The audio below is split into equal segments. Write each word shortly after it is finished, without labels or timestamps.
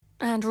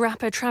And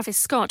rapper Travis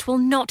Scott will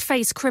not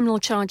face criminal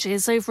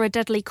charges over a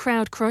deadly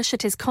crowd crush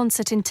at his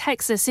concert in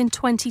Texas in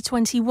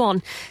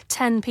 2021.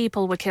 10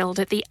 people were killed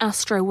at the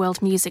Astro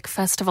World Music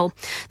Festival.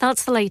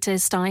 That's the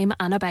latest. I'm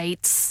Anna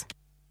Bates.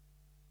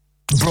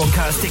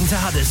 Broadcasting to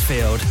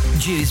Huddersfield,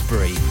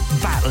 Dewsbury,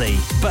 Batley,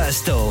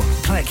 Birstall,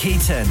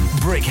 Cleckheaton,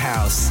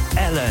 Brickhouse,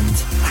 Elland,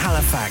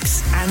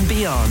 Halifax and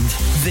beyond.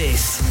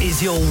 This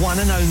is your one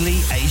and only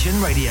Asian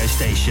radio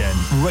station.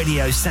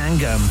 Radio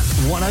Sangam,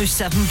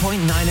 107.9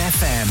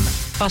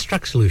 FM. Fast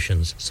Track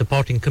Solutions,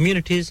 supporting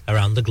communities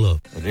around the globe.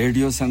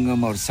 Radio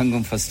Sangam और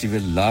Sangam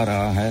Festival ला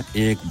रहा है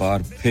एक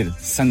बार फिर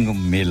संगम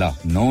मेला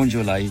 9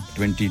 जुलाई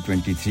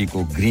 2023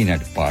 को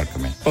Greenhead park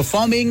में.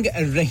 Performing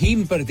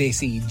Raheem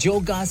Pardesi,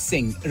 Joga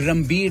Singh,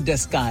 Rambir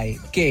Daskai,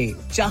 K,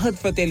 Chahat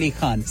Fateh Ali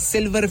Khan,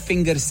 Silver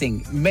Finger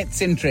Singh,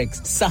 Mets and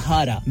Tricks,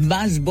 Sahara,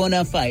 Maz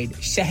Bonafide,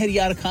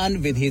 Shahryar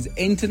Khan with his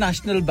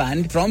international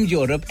band from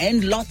Europe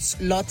and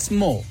lots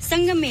more.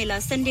 Sangam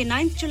Mela Sunday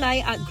 9th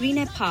July at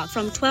Greenhead Park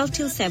from 12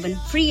 till 7.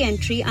 Free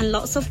entry and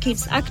lots of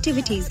kids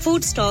activities,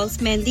 food stalls,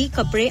 mehndi,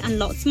 kapre and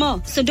lots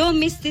more. So don't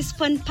miss this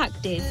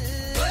fun-packed day.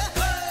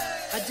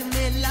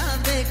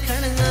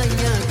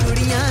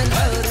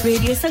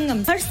 Radio Sangam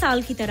हर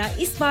साल की तरह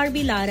इस बार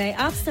भी ला रहा है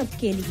आप सब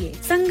के लिए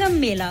संगम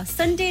मेला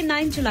Sunday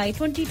 9 July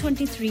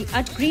 2023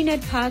 at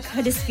Greenhead Park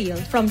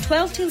Huddersfield from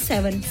 12 till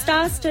 7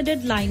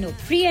 star-studded lineup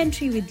free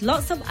entry with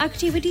lots of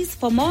activities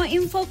for more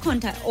info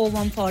contact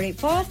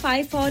 01484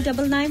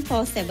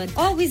 549947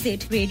 or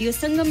visit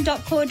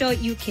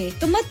radiosangam.co.uk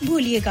तो मत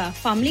भूलिएगा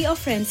family और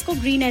friends को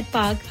Greenhead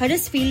Park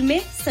Huddersfield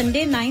में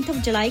Sunday 9th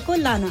of July को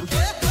लाना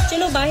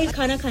चलो बाहर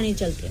खाना खाने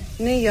चलते हैं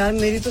नहीं यार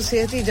मेरी तो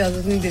सेहत ही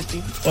इजाजत नहीं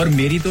देती और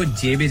मेरी तो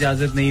जेब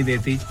इजाजत नहीं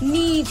देती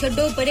नी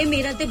छोड़ो परे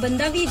मेरा ते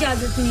बंदा भी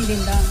इजाजत नहीं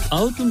देता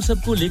आओ तुम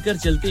सबको लेकर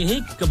चलते हैं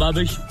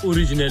कबाबिश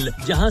ओरिजिनल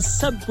जहां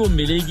सबको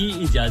मिलेगी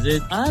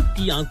इजाजत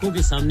आपकी आंखों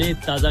के सामने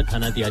ताजा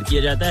खाना तैयार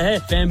किया जाता है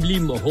फैमिली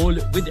माहौल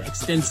with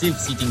extensive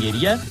seating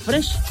area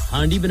fresh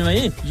हांडी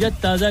बनवाएं या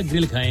ताजा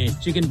ग्रिल खाएं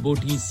चिकन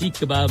बोटी सीख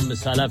कबाब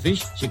मसाला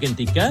fish chicken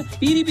tikka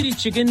Piri Piri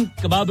chicken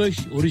Kababish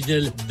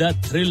original the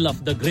thrill of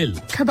the grill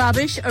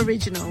Kababish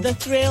Original. The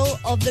thrill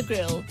of the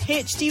grill.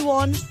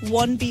 HD1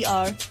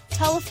 1BR.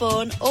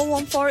 Telephone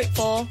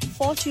 01484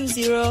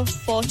 420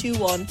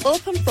 421.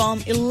 Open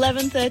from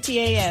 11:30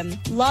 a.m.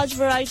 Large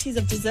varieties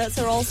of desserts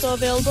are also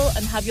available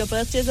and have your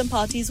birthdays and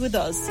parties with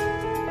us.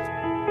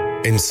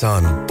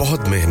 इंसान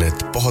बहुत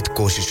मेहनत, बहुत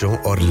कोशिशों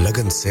और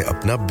लगन से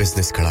अपना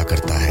business खड़ा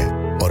करता है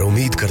और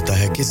उम्मीद करता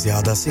है कि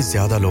ज्यादा से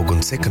ज्यादा लोग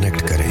उनसे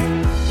कनेक्ट करें।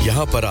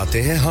 यहाँ पर आते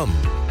हैं हम,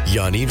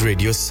 यानी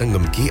रेडियो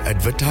संगम की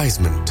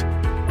एडवर्टाइजमेंट।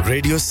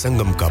 रेडियो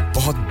संगम का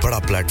बहुत बड़ा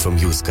प्लेटफॉर्म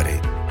यूज करें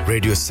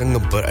रेडियो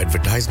संगम पर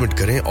एडवर्टाइजमेंट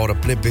करें और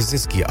अपने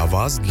बिजनेस की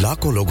आवाज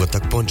लाखों लोगों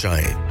तक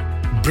पहुंचाएं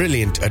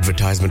Brilliant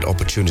advertisement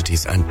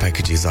opportunities and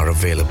packages are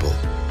available.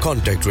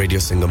 Contact Radio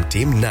Sangam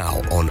team now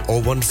on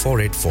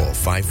 01484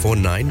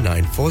 549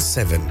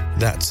 947.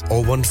 That's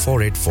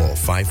 01484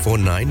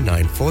 549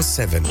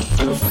 947.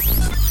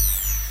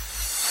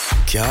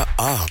 क्या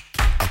आप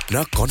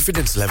अपना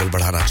कॉन्फिडेंस लेवल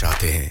बढ़ाना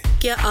चाहते हैं?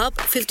 क्या आप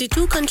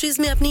 52 कंट्रीज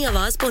में अपनी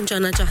आवाज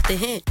पहुंचाना चाहते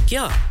हैं?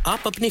 क्या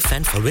आप अपनी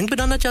फैन फॉलोइंग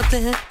बनाना चाहते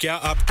हैं? क्या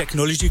आप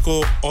टेक्नोलॉजी को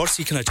और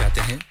सीखना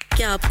चाहते हैं?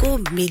 क्या आपको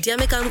मीडिया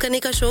में काम करने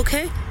का शौक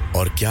है?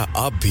 और क्या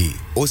आप भी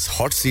उस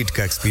हॉट सीट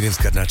का एक्सपीरियंस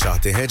करना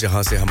चाहते हैं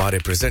जहां से हमारे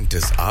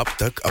प्रेजेंटर्स आप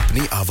तक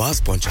अपनी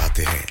आवाज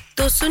पहुंचाते हैं?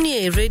 तो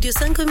सुनिए, Radio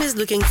Sangam is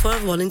looking for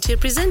volunteer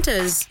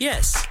presenters.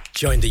 Yes,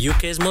 join the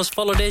UK's most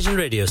followed Asian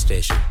radio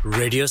station,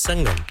 Radio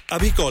Sangam.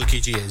 अभी कॉल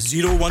कीजिए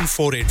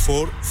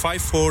 01484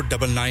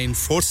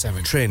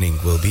 549947. Training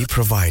will be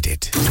provided.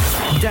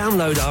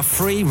 Download our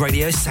free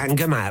Radio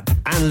Sangam app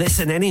and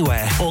listen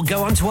anywhere or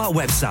go onto our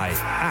website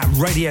at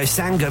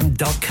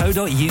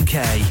radiosangam.co.uk.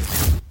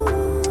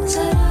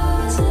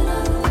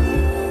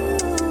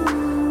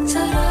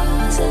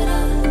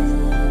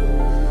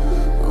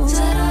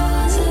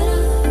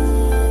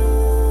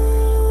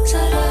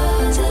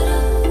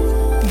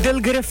 दिल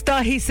गिरफ्ता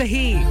ही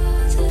सही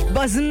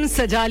बज़्म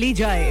सजा ली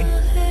जाए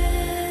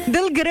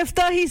दिल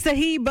गिरफ्ता ही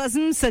सही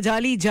बज़्म सजा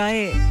ली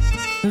जाए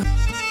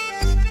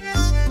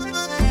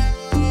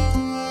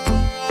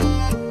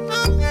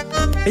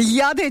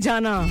यादें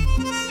जाना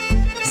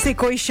से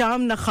कोई शाम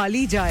न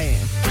खाली जाए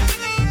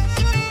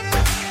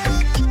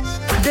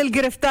दिल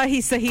गिरफ्ता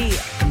ही सही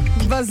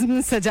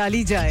बज़्म सजा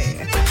ली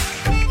जाए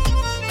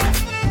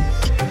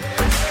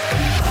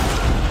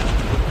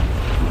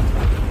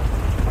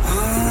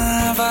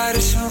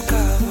बारिशों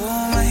का वो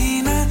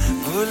महीना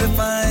भूल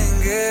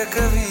पाएंगे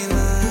कभी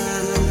ना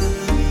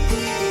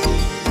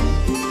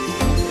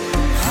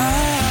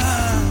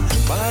हाँ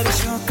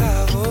बारिशों का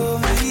वो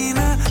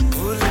महीना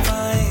भूल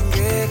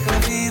पाएंगे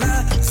कभी ना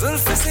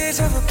जुल्फ से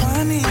जब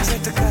पानी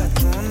झटका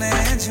तूने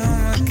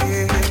झूम के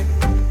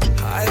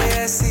हाय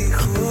ऐसी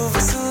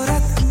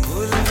खूबसूरत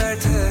भूल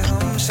बैठे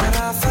हम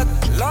शराफत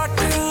लौट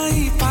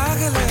आई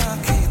पागल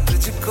आंखें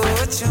तुझको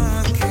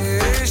चूम के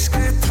इश्क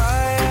था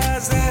या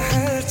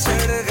ज़हर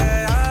चढ़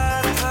गया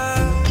था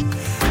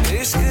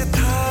इश्क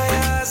था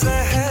या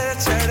ज़हर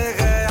चढ़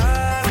गया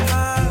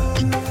था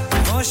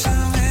होश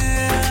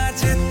में आ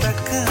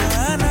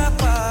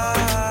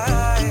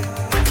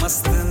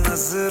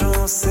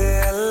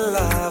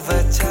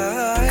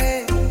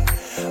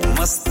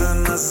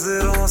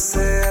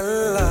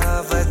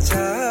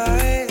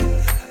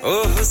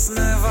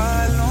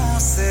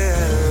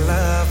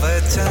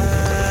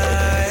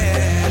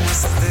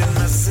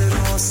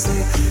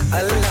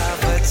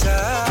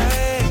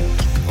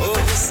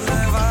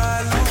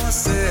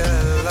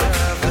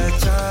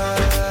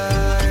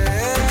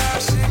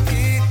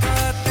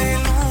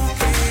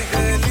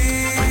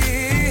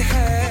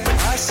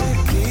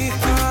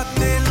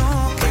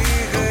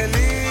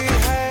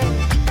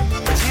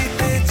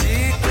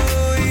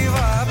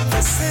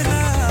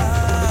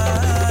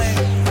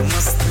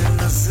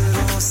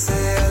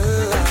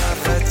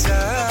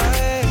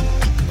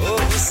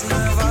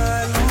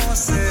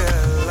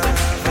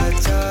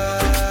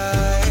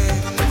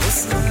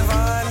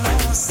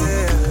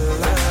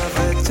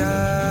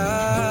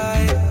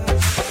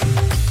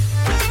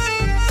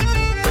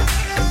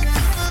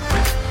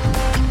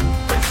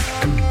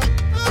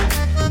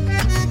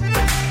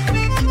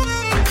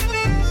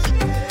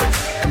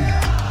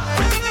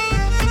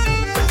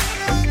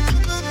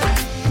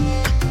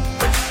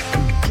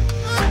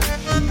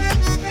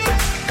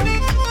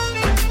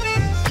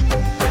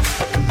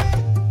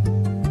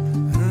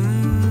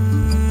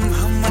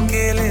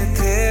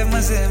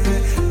मजे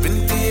में बिन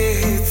पिए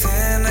ही थे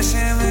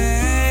नशे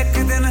में एक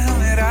दिन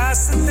हमें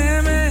रास्ते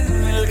में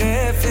मिल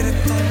गए फिर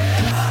तुम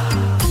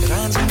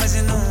रांझे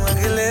मजनू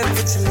अगले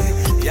पिछले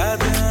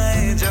याद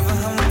आए जब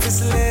हम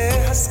फिसले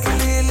हंस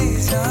के ली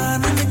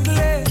जान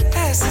निकले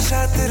ऐसे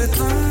शातिर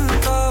तुम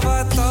तौबा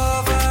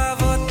तौबा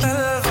वो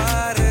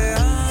तलवार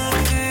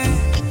आंखें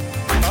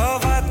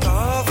तौबा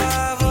तौबा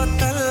वो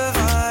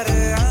तलवार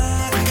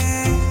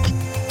आंखें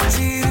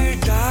चीर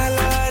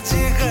डाला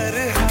जिगर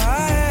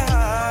हाय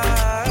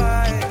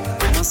हाय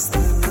मस्त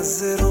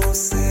नजरों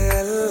से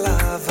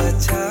अल्लाह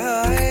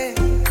बचाए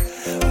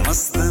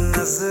मस्त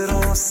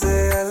नजरों से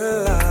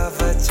अल्लाह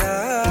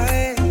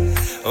बचाए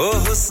ओ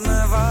हुस्न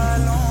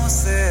वालों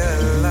से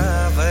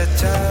अल्लाह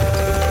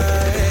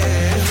बचाए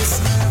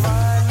हुस्न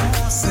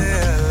वालों से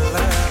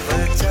अल्लाह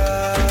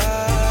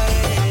बचाए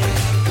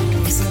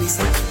निसा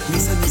निसा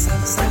निसा निसा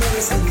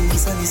सगरे सनी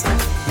निसा निसा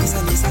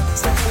निसा निसा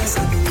सगरे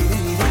सनी नीरे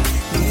नीरे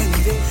नीरे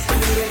नीरे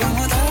नीरे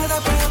गमा दादा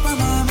पापा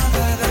मामा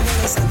दादा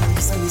सनी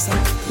निसा निसा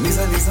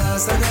निसा निसा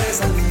सगरे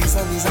सनी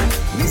निसा निसा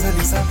निसा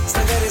निसा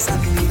सगरे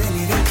सनी नीरे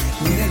नीरे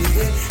नीरे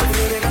नीरे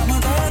नीरे गमा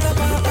दादा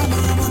पापा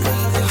मामा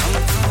दादा हम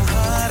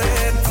तुम्हारे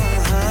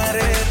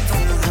तुम्हारे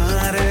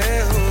तुम्हारे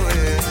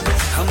हुए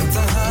हम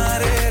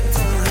तुम्हारे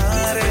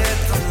तुम्हारे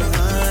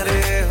तुम्हारे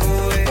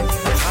हुए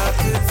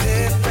खाक थे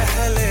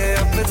पहले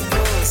अब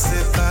तो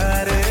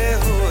सितारे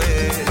हुए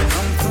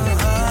हम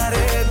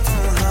तुम्हारे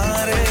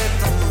तुम्हारे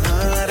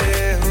तुम्हारे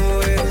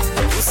हुए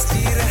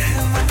उसकी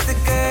रहमत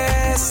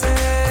कैसे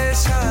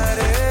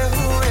इशारे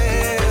हुए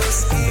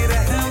उसकी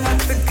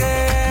रहमत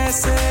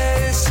कैसे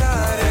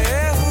इशारे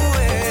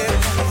हुए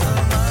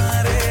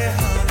हमारे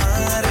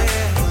हमारे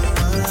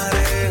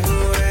हमारे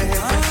हुए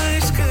हाँ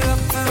इश्क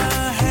अपना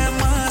है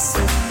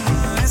मासूम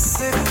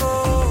इसको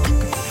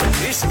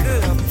इश्क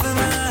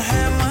अपना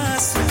है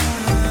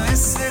मासूम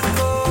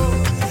इसको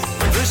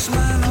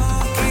दुश्मनों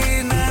की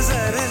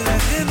नजर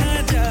लग न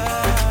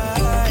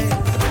जाए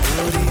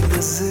बुरी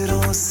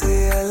नजरों से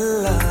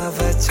अल्लाह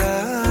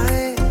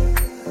बचाए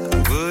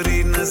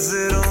बुरी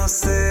नजरों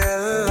से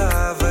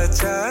अल्लाह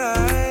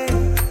बचाए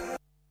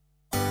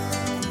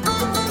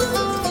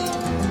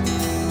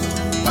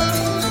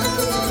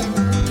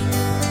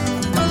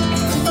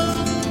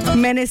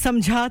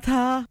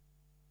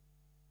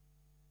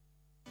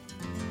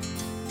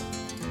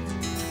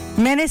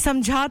मैंने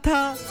समझा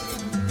था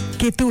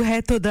कि तू है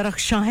तो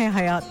दरख्शां है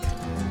हयात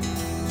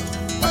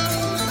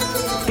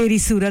तेरी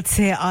सूरत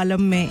से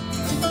आलम में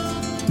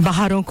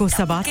बहारों को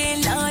सबात के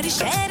लार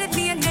शहर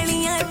दी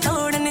गलियां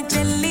तोड़न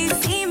चली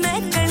सी मैं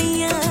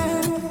गलियां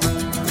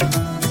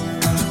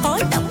ओ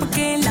टप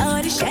के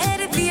लार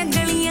शहर दी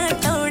गलियां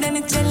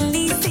तोड़न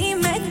चली सी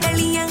मैं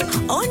गलियां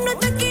ओनु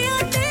तकिया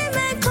ते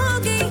मैं खो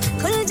गई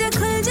खुल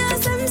जा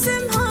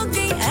सम हो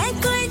गई ऐ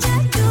कोई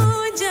जादू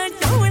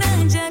जटोड़ा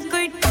जा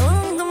कोई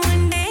टोंग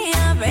मुंडे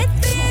आवे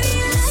तेरी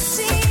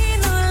लच्ची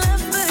नो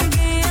लब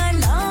गया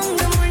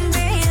लौंग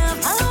मुंडे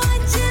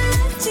आवाज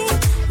लच्ची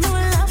नो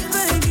लब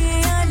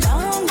गया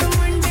लौंग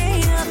मुंडे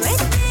आवे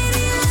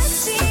तेरी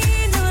लच्ची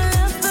नो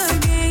लब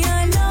गया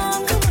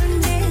लौंग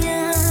मुंडे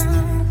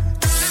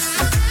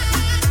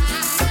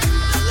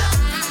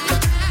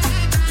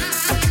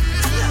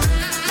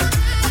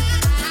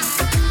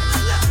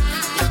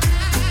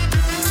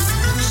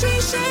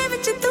शीशे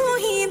विच तू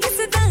ही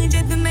दिसदा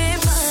जद मैं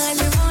बाल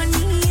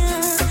वानिया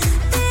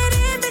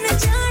तेरे बिन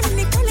जान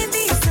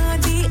निकलदी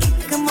सादी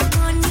एक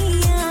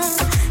मकानिया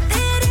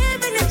तेरे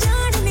बिन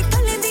जान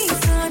निकलदी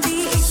सादी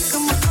एक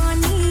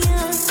मकानिया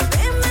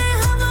वे मैं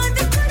हवा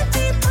दे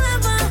करती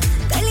पावा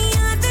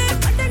गलियां दे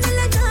बटन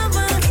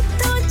लगावा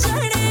इत्थों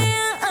चढ़े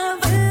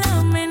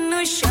अवला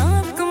मैनू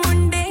शौक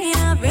मुंडे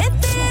वे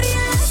तेरी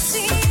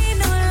लच्ची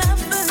नो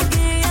लब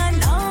गया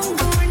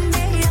लौंग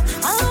मुंडे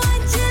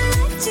आवाज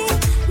लच्ची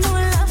नो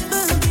लब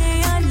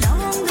गया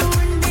लौंग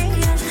मुंडे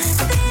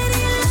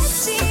तेरी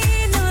लच्ची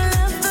नो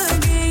लब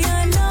गया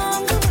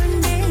लौंग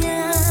मुंडे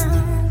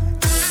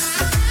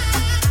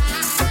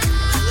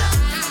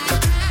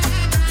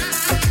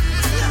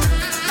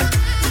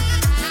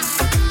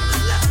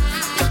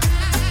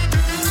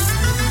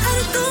हर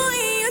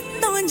कोई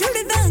उत्तों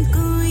जुड़दा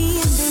कोई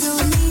अंदरों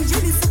नहीं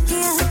जुड़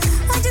सकिया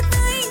अज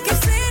ताईं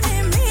किसे ने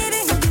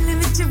मेरे दिल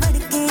विच वड़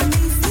के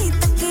नहीं सी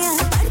तकिया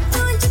पर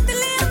तूं जित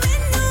लिया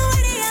मैनू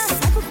अड़िया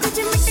सब कुछ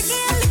मिट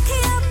गया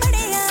लिखिया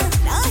पढ़िया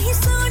ना ही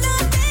सोना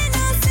ते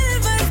ना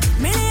सिल्वर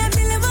मिलिया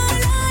दिल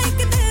वाला एक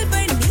दिल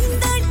पर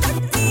नींदां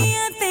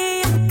टुटियां ते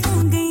अखां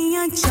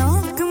गईयां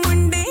चौक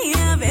मुंडे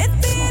वे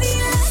तेरी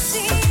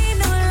लच्ची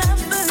नो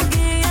लब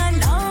गया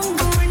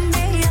लौंग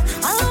मुंडे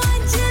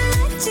आवाज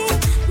लच्ची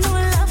नो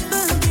लब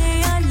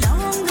गया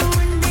लौंग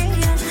मुंडे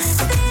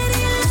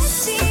तेरी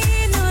लच्ची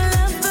नो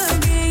लब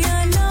गया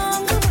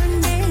लौंग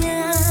मुंडे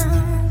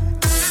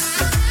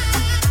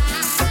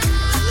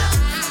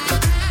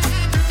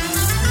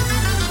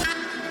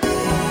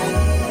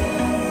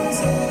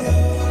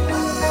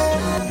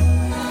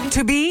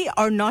To be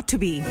or not to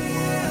be?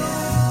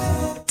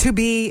 To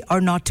be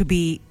or not to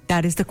be?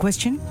 That is the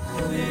question.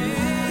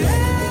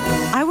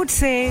 I would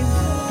say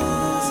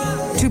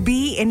to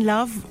be in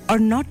love or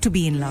not to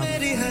be in love?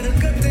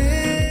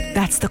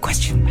 That's the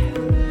question.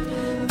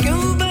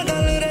 क्यों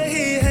बदल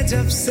रही है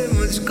जब से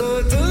मुझको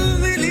तू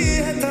मिली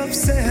है तब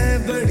से है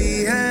बड़ी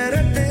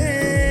हैरतें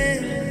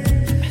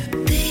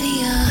तेरी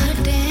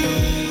आहटें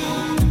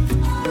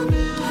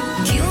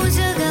क्यों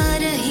जगा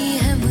रही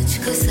है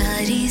मुझको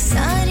सारी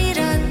सारी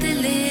रात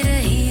ले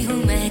रही हूँ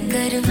मैं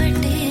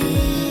करवटें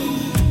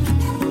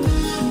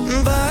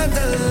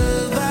बादल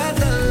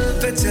बादल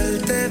पे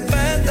चलते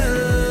पैदल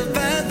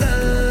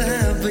पैदल है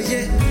अब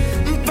ये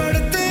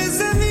पड़ते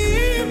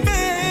जमीन पे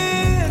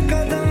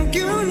कदम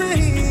क्यों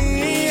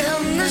नहीं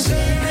हम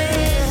नशे में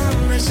हम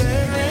नशे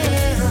में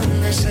हम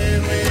नशे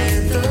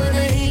में तो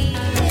नहीं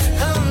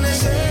हम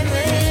नशे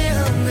में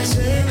हम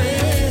नशे में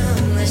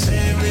हम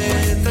नशे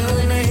में तो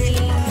नहीं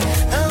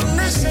हम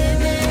नशे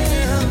में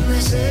हम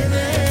नशे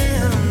में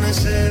हम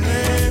नशे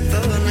में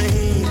तो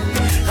नहीं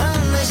हम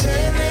नशे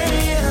में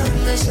हम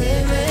नशे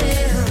में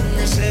हम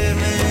नशे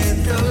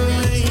में तो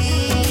नहीं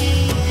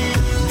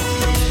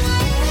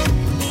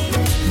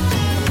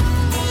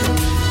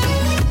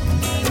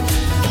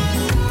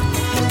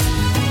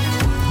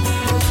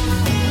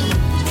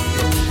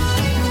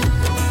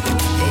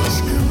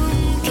इश्क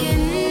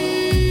मुमकिन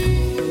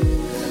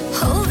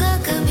होगा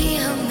कभी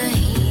हम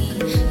नहीं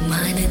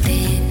मानते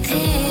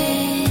थे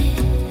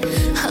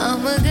हाँ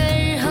मगर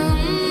हम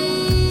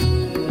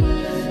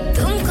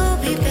तुमको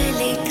भी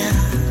पहले का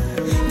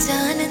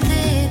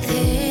जानते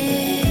थे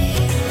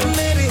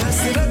मेरी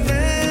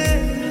हसरतें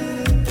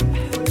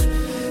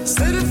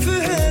सिर्फ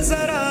है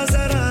जरा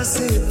जरा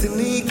से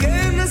इतनी के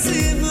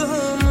नसीब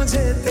हो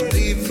मुझे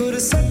तेरी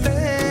फुर्सतें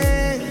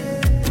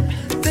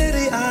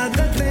तेरी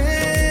आदतें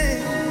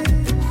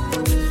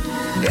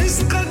इस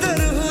कदर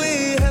हुई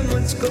है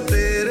मुझको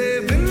तेरे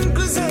बिन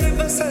गुजर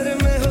बसर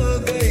में हो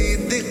गई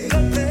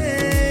दिक्कतें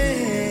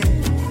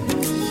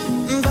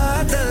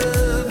बादल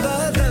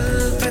बादल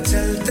पे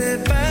चलते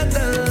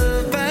पैदल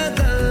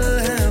पैदल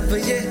है अब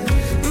ये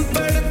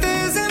पड़ते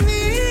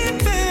जमीन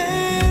पे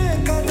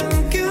कदम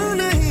क्यों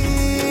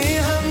नहीं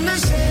हम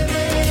नशे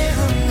में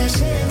हम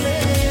नशे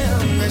में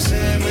हम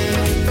नशे में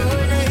तो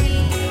नहीं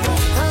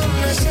हम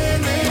नशे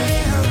में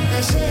हम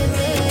नशे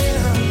में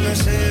हम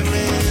नशे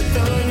में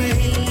तो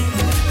नहीं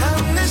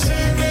हम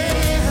नशे में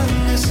हम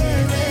नशे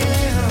में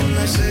हम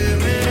नशे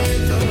में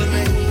तो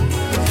नहीं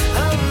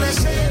हम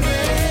नशे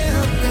में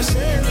हम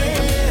नशे में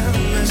हम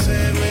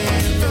नशे में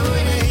तो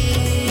नहीं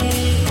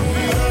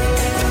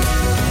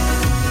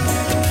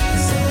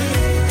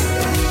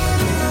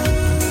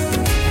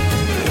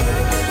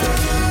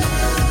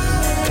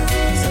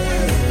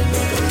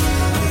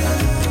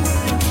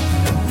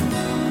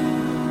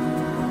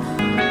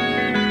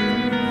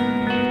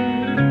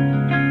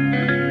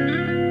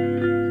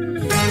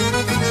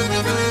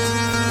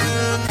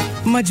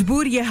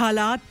मजबूर ये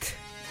हालात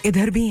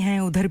इधर भी हैं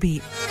उधर भी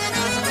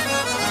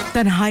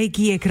तन्हाई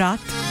की एक रात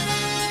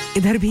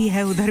इधर भी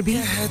है उधर भी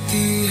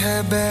कहती है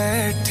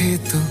बैठे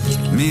तो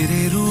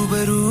मेरे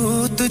रूबरू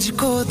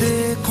तुझको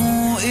देखूं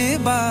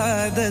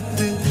इबादत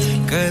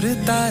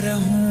करता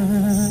रहूं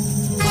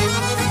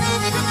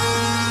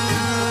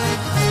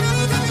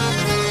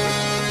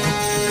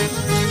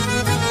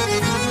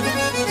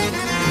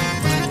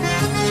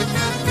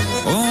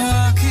ओ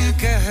आँखें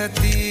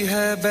कहती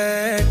है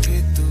बैठे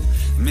तो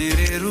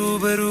मेरे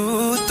रूबरू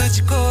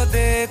तुझको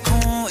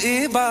देखूं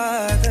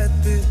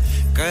इबादत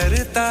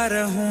करता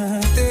रहूं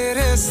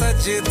तेरे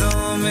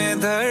सजदों में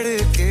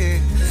धड़के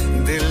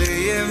दिल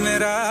ये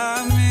मेरा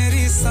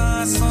मेरी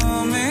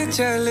सांसों में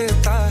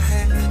चलता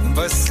है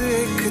बस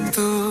एक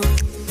तू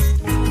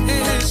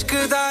इश्क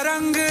दा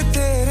रंग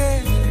तेरे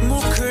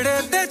मुखड़े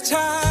ते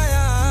छाया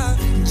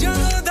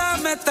ਜਦੋਂ ਦਾ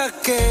ਮੈਂ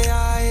ਤੱਕੇ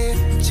ਆਏ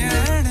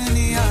ਚੈਨ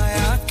ਨਹੀਂ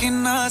ਆਇਆ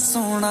ਕਿੰਨਾ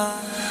ਸੋਹਣਾ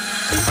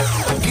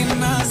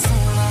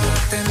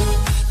ਤੈਨੂੰ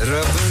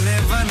ਰੱਬ ਨੇ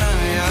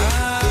ਬਣਾਇਆ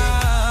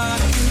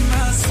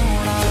ਕਿੰਨਾ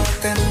ਸੋਹਣਾ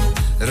ਤੈਨੂੰ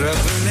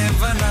ਰੱਬ ਨੇ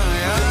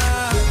ਬਣਾਇਆ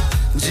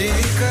ਜੀ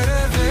ਕਰ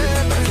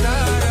ਵੇਖਦਾ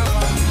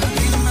ਰਵਾਂ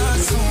ਕਿੰਨਾ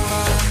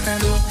ਸੋਹਣਾ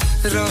ਤੈਨੂੰ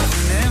ਰੱਬ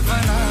ਨੇ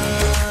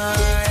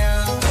ਬਣਾਇਆ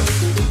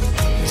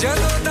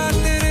ਜਦੋਂ ਦਾ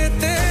ਤੇਰੇ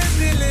ਤੇ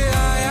ਦਿਲ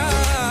ਆਇਆ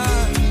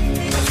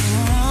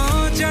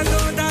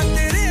ਜਦੋਂ ਦਾ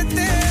ਤੇਰੇ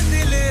ਤੇ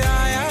ਦਿਲ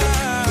ਆਇਆ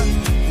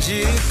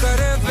ਜੀ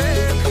ਕਰ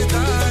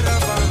ਵੇਖਦਾ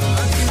ਰਵਾਂ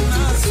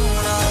ਕਿੰਨਾ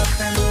ਸੋਹਣਾ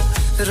ਤੈਨੂੰ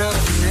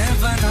ਰੱਬ ਨੇ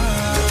ਬਣਾਇਆ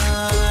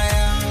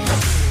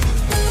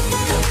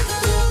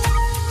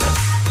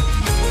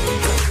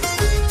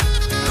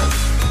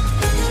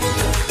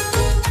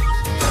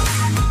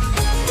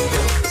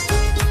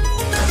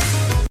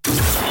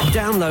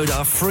Download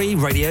our free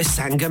Radio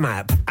Sangam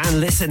app and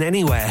listen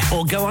anywhere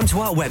or go onto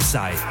our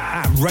website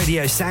at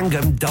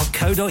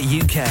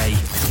radiosangam.co.uk.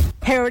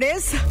 Here it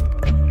is.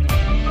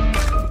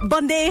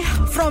 Bande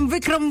from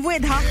Vikram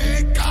Vedha.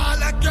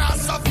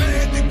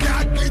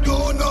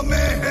 दोनों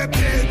में है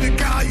भेद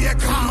क्या ये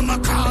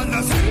खामखा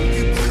नजर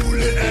की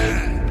भूल है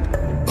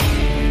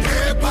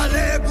ये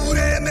भले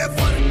बुरे में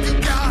फर्क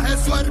क्या है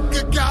स्वर्ग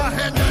क्या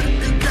है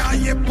नर्क क्या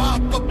ये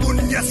पाप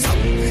पुण्य सब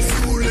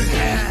फिजूल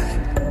है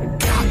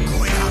क्या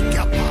खोया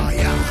क्या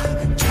पाया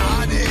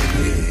जाने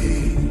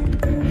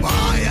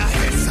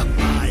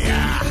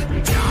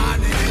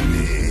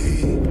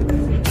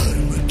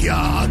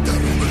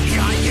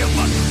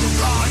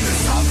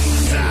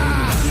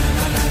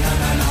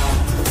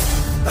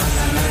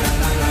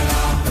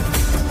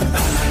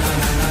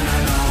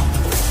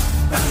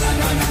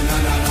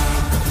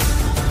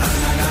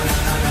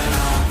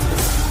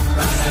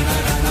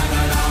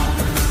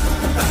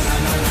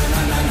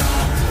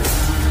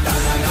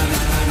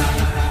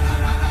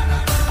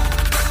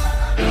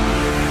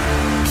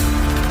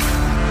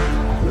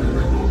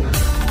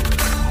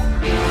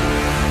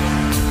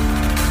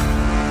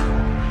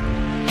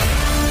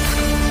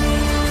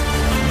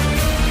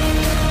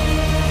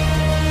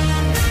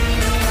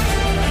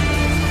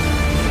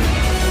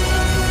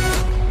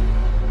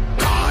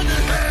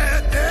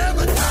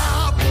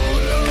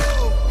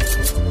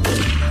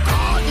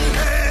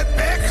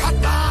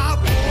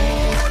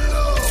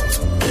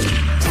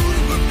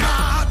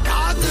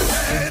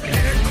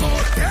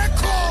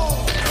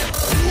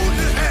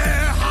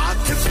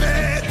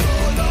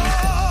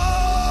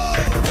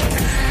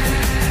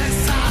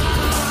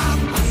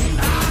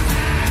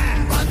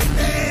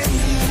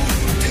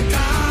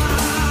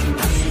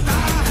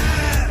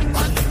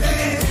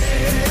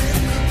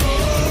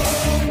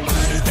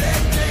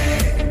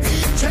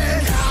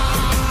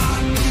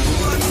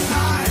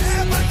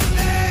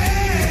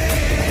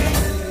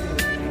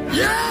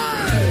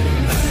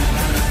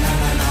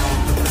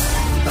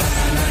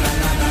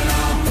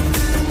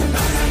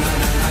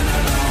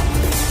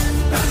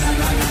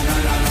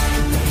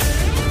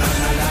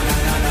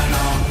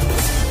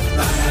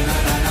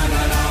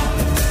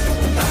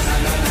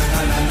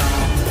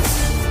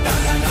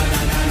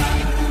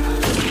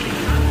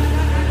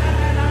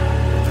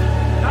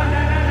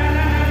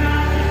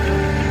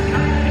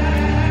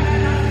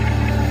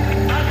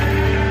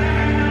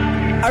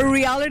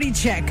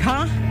reality check,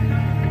 huh?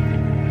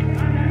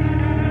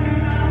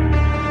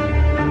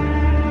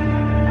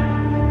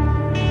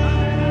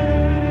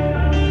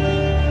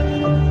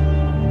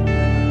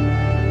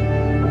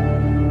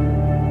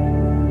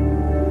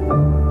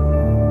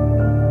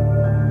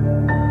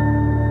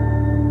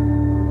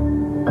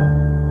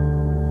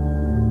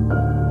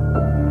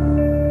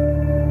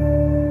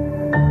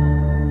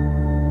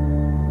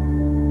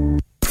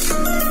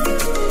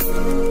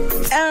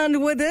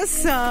 And with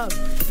this,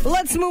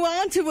 let's move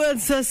on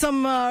towards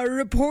some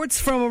reports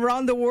from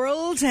around the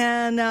world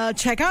and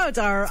check out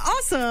our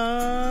awesome.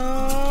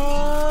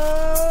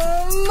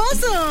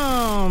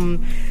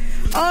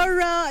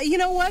 Or, you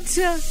know what?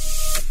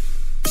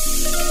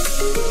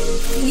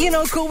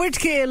 COVID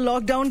के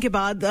लॉकडाउन के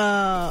बाद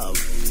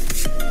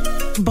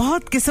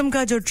बहुत किस्म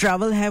का जो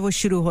travel है वो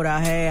शुरू हो रहा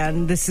है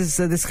and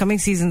this coming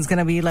season is going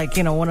to be like,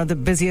 one of the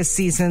busiest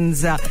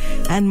seasons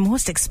and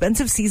most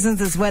expensive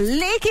seasons as well.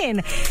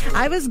 लेकिन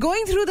I was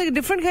going through the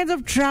different kinds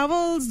of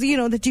travels,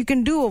 that you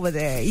can do over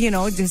there.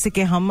 जैसे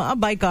कि हम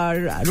by car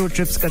road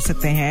trips कर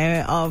सकते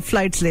हैं,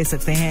 flights ले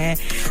सकते हैं,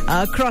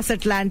 cross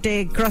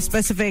Atlantic, cross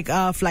Pacific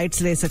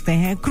flights ले सकते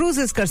हैं,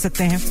 cruises कर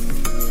सकते हैं.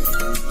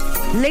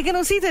 लेकिन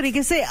उसी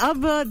तरीके से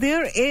अब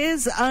there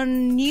is a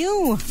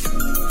new,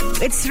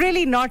 it's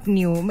really not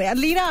new.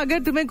 Leena, अगर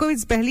तुम्हें कोई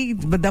पहली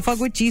दफा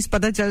कोई चीज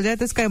पता चल जाए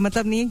तो इसका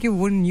मतलब नहीं है कि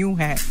वो न्यू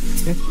है.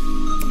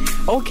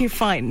 Okay,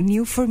 fine.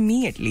 New for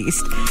me at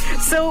least.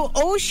 So,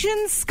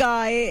 Ocean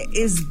Sky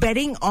is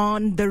betting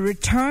on the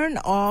return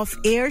of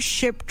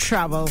airship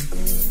travel.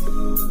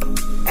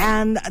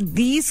 And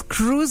these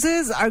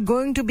cruises are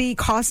going to be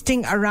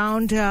costing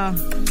around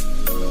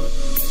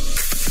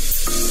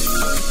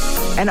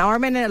an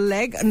arm and a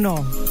leg.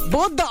 No,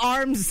 both the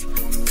arms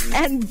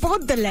and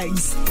both the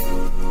legs.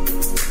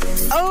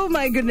 Oh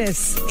my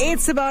goodness.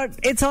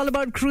 It's all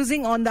about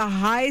cruising on the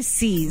high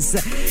seas.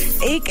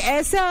 एक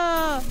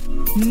ऐसा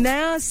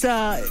नया सा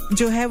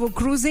जो है वो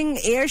cruising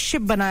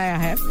airship बनाया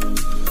है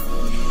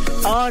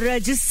और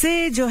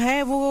जिससे जो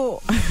है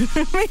वो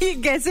मैं ये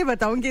कैसे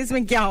बताऊं कि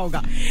इसमें क्या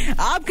होगा.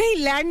 आप कहीं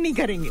लैंड नहीं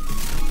करेंगे,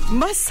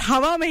 बस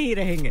हवा में ही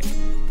रहेंगे.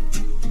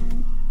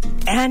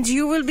 And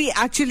you will be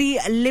actually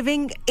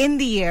living in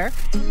the air.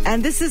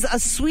 And this is a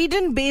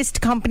Sweden-based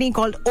company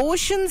called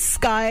Ocean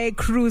Sky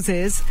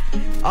Cruises.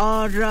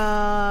 Or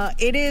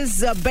it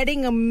is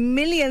betting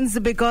millions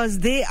because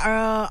they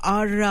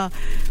are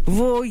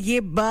वो ये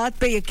बात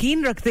पे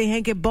यकीन रखते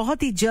हैं कि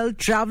बहुत ही जल्द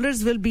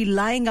travelers will be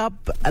lining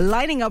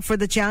up for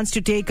the chance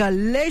to take a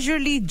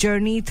leisurely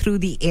journey through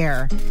the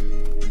air.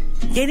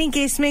 यानी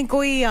कि इसमें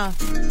कोई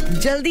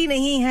जल्दी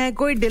नहीं है,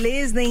 कोई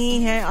delays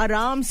नहीं है,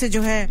 आराम से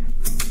जो है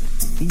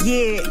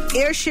ये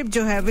airship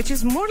जो है, which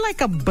is more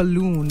like a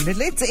balloon.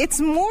 It's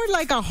more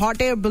like a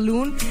hot air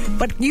balloon,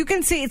 but you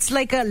can say it's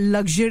like a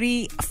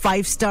luxury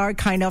 5-star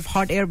kind of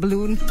hot air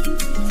balloon.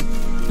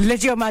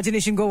 Let your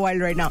imagination go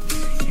wild right now.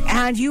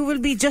 And you will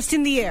be just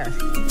in the air.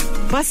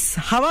 बस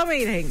हवा में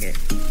ही रहेंगे.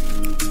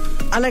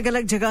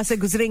 अलग-अलग जगह से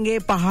गुजरेंगे,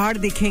 पहाड़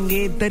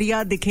दिखेंगे,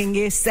 दरिया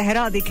दिखेंगे,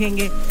 सहरा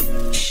दिखेंगे,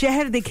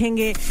 शहर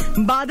दिखेंगे,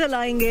 बादल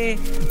आएंगे,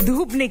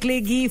 धूप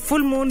निकलेगी,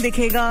 फुल मून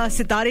दिखेगा,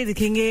 सितारे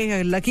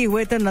दिखेंगे, लकी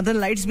हुए तो नॉर्दर्न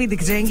लाइट्स भी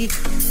दिख जाएंगी.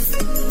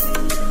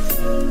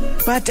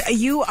 But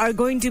you are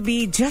going to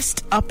be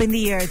just up in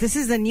the air. This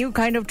is a new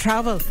kind of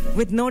travel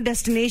with no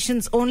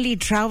destinations, only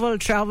travel.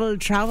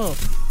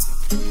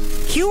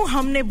 क्यों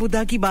हमने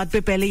बुद्धा की बात पे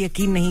पहले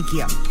यकीन नहीं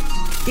किया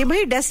कि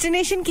भाई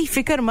डेस्टिनेशन की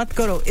फिक्र मत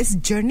करो, इस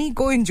जर्नी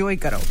को एंजॉय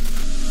करो.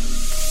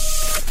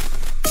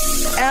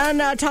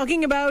 And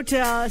talking about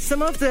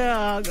some of the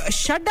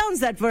shutdowns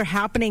that were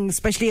happening,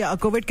 especially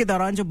COVID के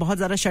दौरान जो बहुत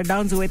ज़्यादा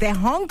shutdowns हुए थे,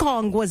 Hong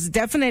Kong was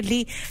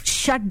definitely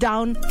shut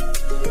down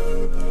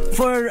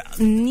for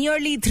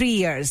nearly 3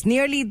 years.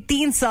 Nearly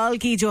 3 साल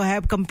की जो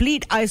है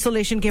complete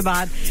isolation के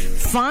बाद,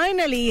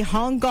 finally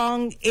Hong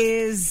Kong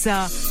is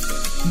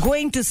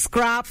going to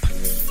scrap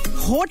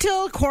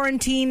hotel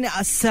quarantine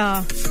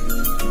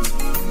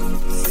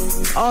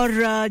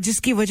और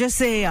जिसकी वजह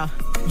से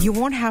you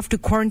won't have to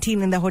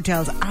quarantine in the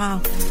hotels.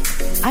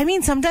 I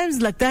mean, sometimes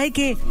लगता है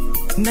कि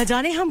न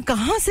जाने हम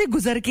कहाँ से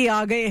गुजर के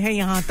आ गए हैं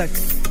यहाँ तक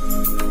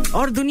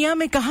और दुनिया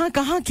में कहाँ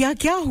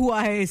क्या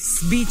हुआ है इस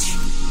बीच.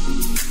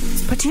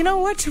 But you know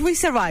what? We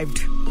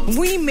survived.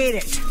 We made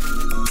it.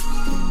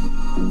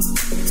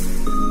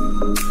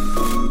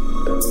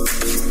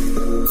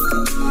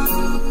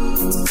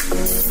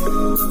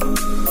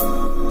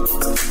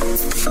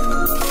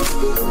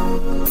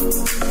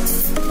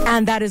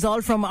 And that is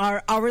all from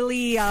our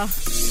hourly,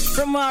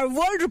 from our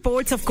world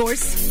reports, of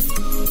course.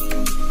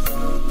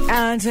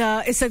 And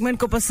इस segment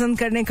को पसंद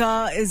करने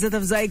का, इज्जत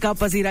अफजाई का,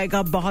 पजीराई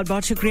का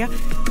बहुत शुक्रिया.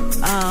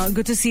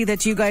 Good to see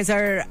that you guys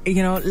are,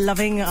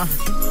 loving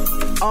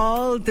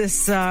all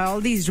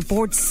these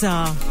reports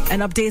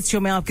and updates जो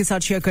मैं आपके साथ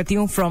share करती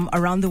हूँ from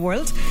around the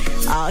world.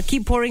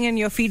 Keep pouring in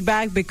your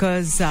feedback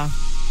because,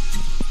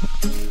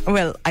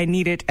 well, I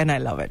need it and I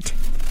love it.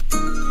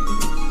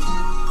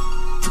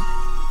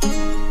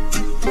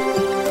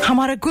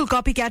 हमारा cool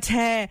copycat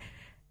है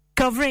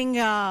covering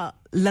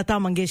Lata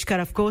Mangeshkar,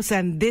 of course,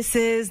 and this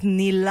is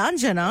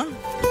Nilanjana.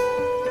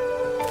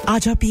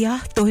 आजा पिया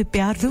तोहे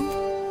प्यार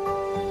दूं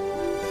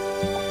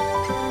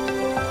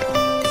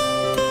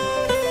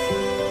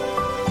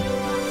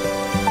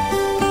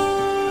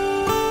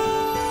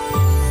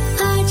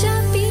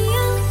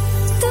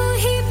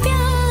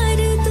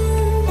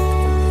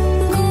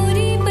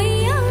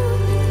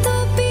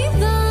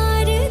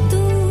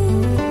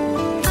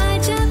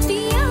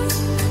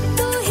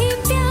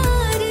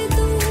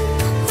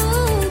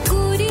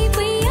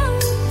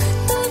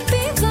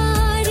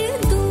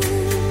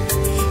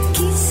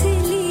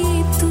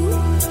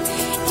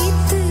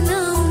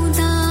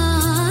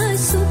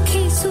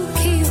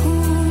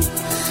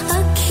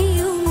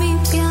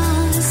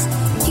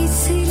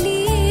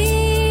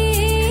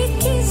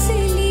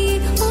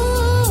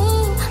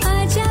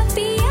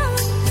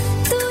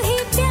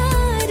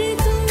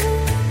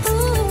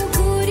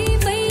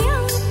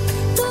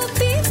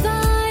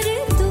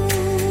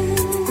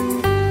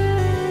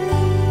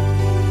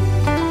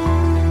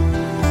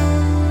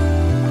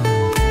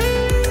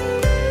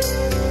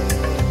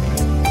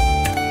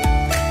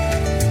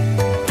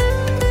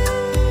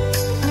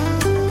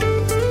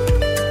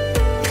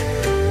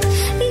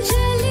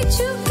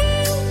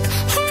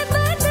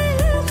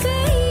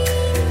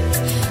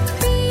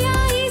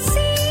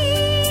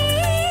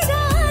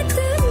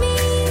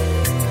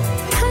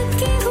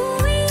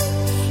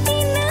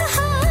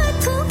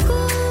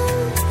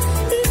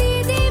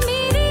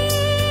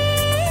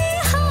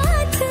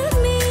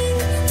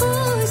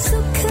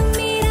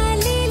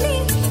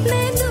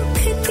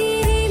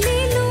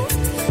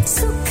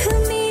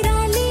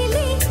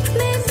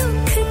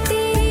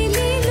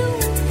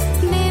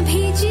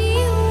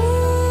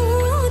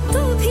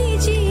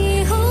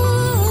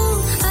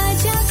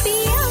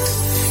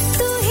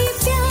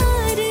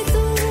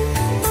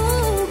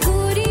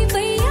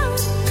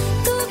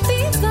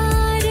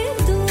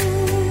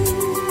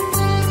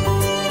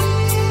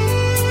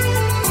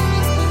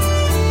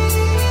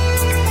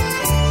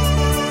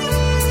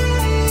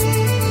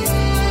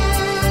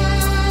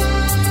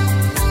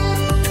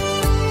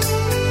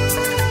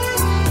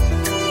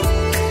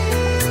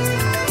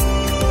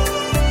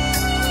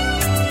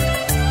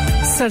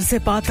सर से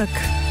पा तक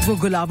वो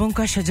गुलाबों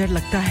का शजर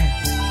लगता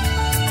है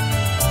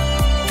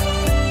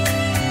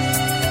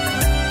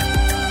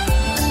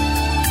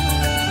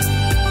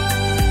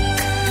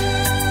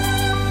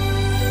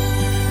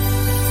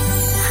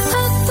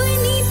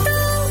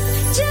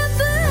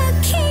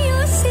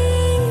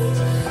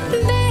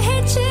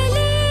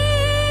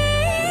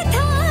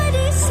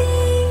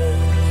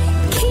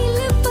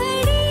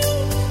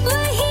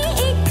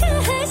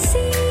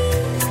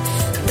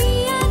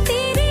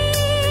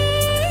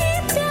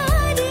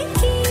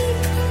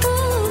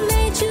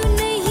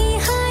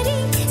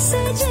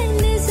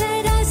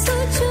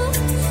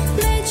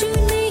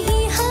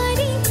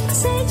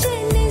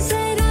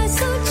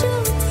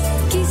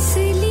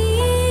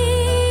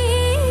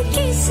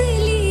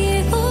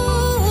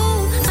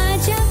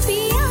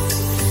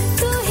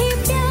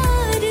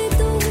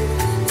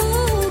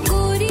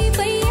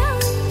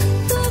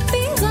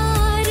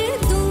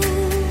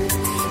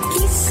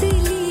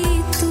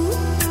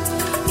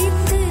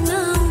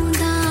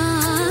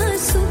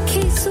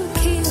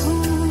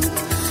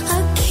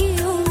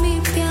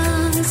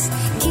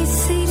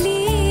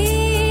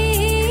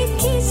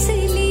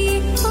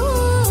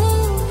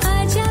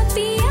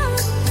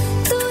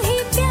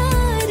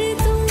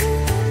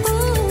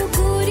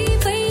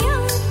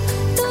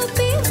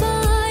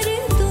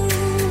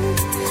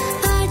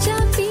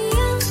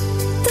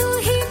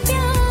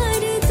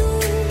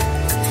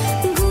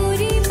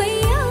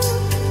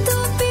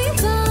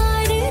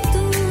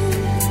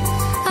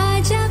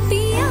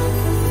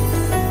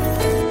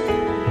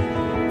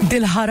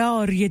दिलहारा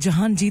और ये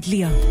जहान जीत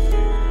लिया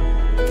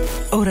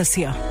ओ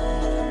रसिया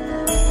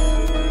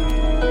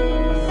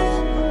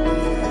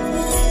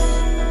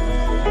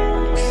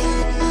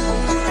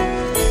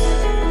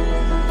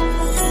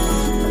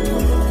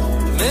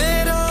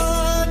मेरा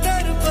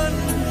दर्पण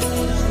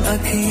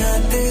अखियां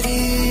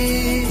तेरी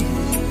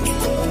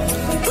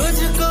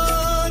तुझको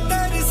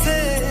तरसे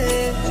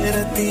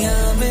रतियां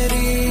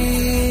मेरी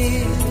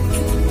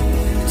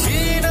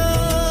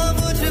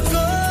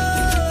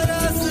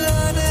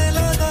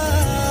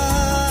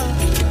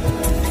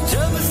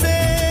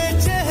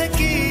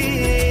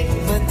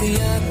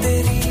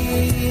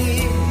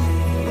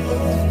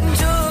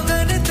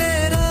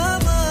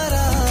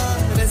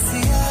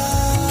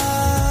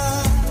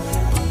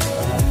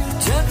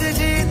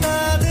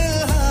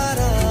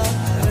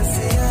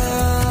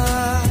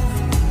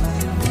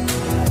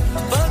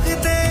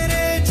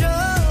तेरे जो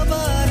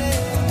बारे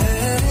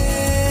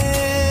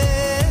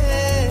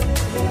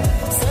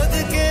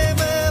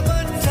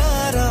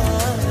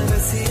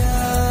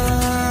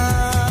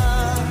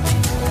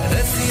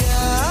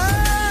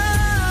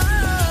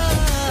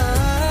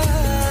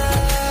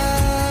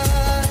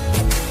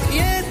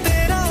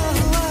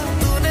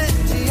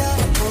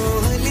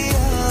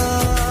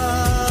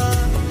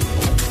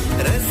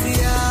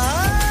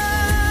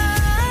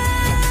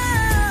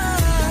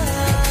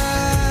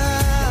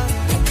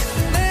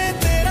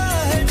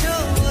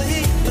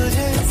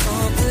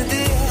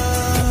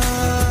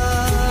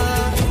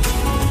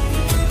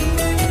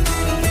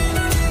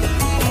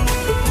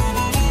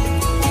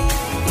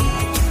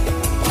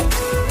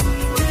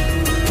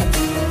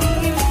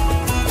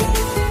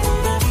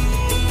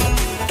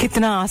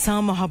कितना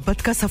आसान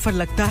मोहब्बत का सफर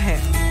लगता है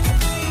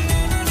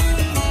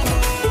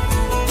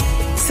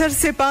सर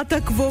से पा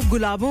तक वो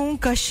गुलाबों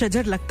का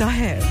शजर लगता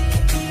है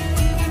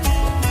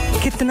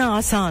कितना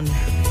आसान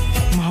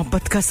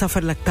मोहब्बत का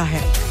सफर लगता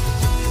है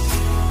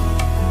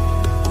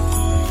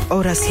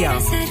और रसिया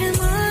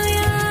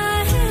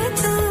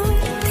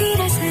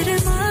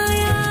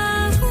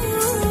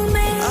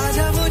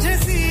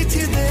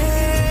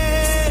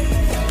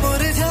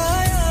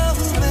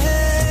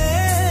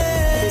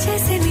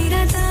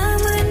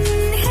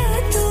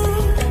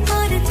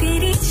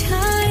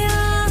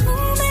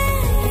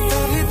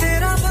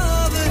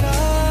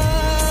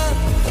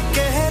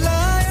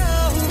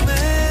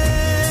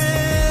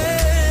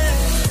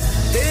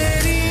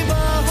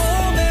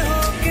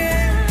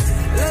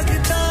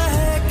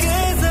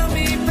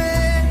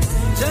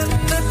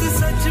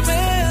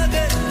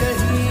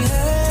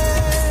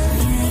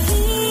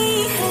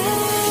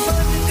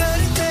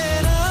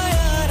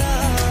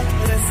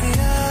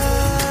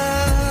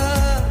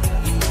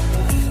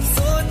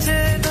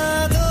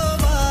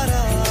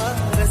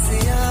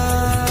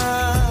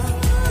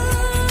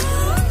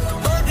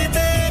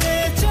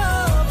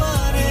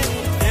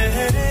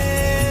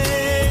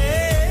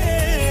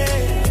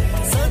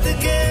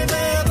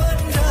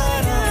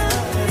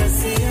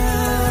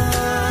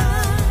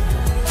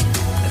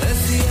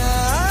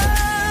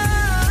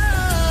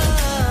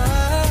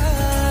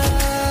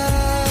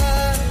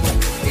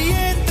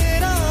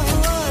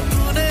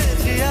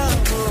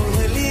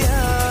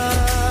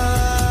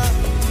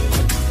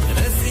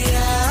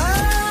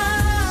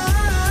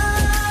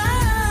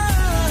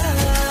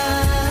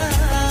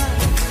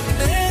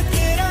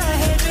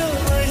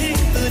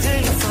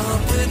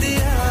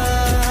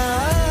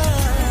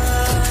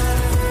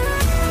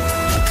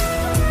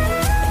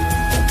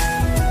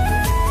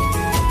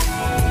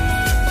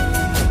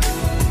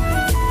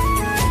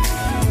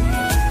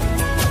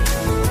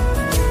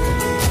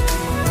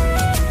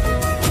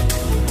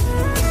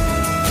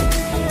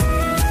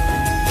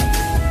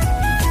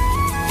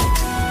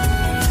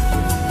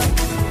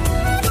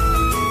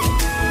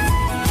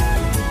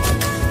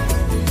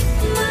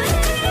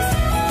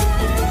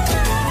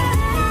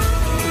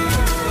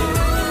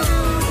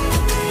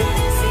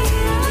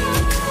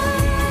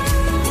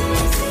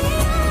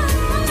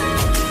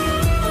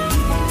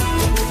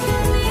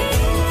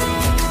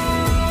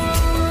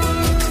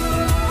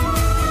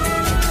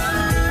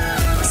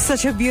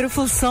Such a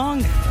beautiful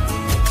song.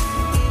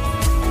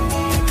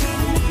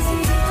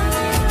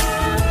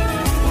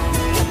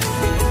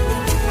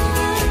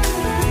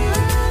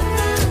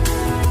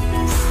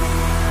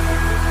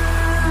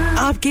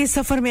 आपके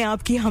सफर में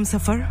आपकी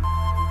Humsafar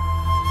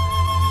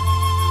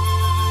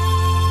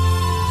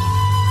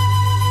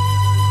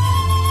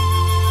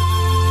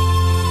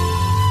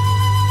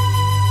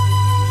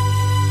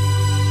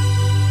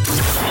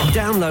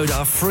Download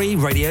our free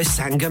Radio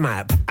Sangam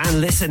app and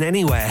listen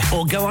anywhere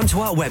or go onto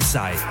our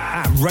website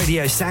at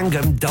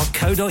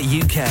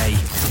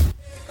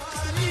radiosangam.co.uk.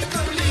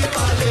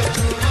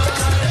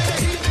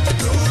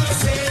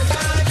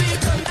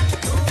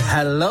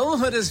 Hello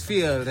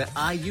Huddersfield,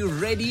 are you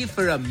ready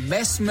for a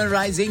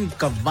mesmerizing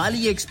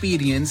Qawwali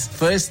experience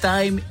first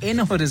time in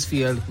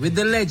Huddersfield with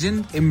the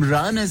legend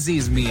Imran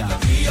Aziz Mia?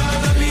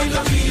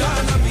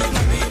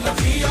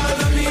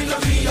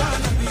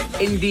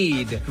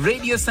 Indeed,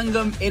 Radio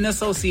Sangam in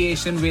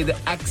association with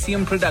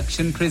Axiom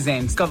Production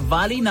presents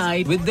Qawwali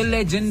Night with the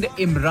legend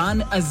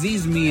Imran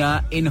Aziz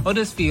Mia in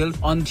Huddersfield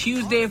on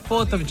Tuesday,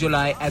 4th of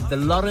July at the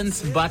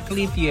Lawrence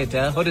Barclay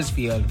Theatre,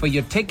 Huddersfield. For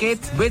your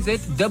tickets, visit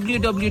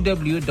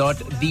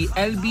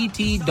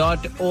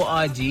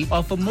www.thelbt.org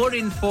or for more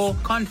info,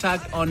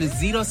 contact on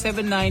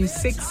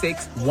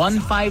 07966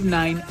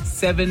 159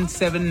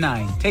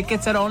 779.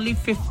 Tickets are only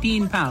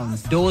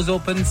 £15. Doors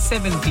open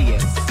 7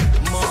 p.m.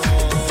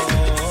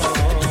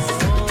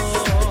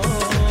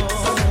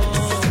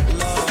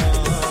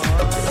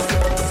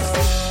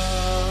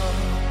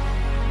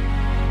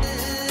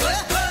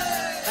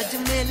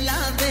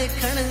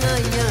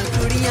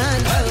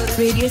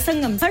 Radio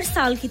Sangam हर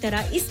साल की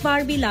तरह इस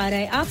बार भी ला रहा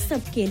है आप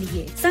सब के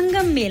लिए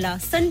संगम मेला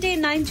Sunday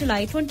 9 July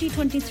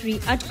 2023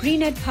 at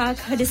Greenhead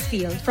Park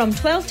Huddersfield from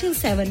 12 till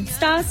 7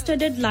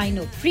 star-studded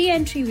lineup free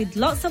entry with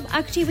lots of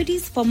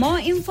activities for more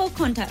info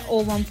contact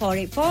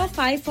 01484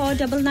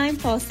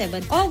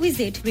 549947 or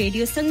visit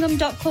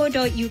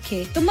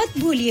radiosangam.co.uk तो मत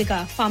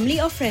भूलिएगा family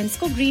और friends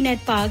को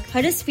Greenhead Park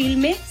Huddersfield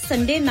में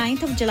Sunday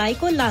 9th of July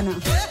को लाना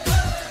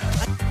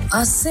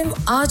आसिम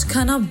आज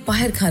खाना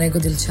बाहर खाने को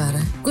दिल चाह रहा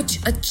है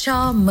कुछ अच्छा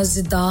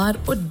मजेदार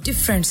और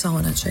डिफरेंट सा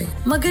होना चाहिए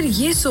मगर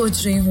ये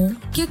सोच रही हूँ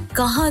कि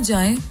कहाँ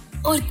जाएं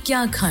और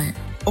क्या खाएं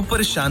ओ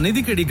परेशानी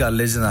दी केड़ी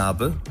गल है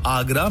जनाब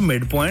आगरा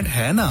मिड पॉइंट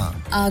है ना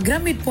आगरा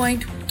मिड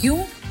पॉइंट क्यों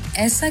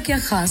ऐसा क्या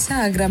खास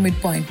है आगरा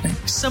मिड पॉइंट में?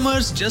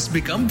 Summers just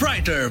become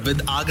brighter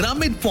with Agra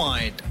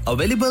Midpoint.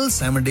 Available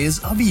 7 days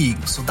a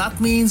week. So that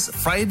means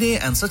Friday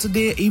and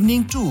Saturday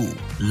evening too.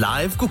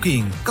 Live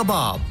cooking,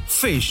 kebab,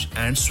 fish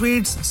and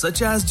sweets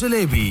such as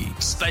jalebi.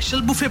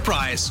 Special buffet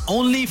price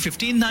only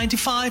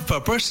 $15.95 per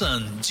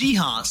person. Ji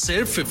haan,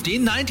 sirf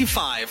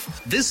 $15.95.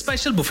 This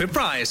special buffet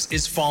price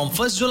is from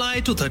 1st July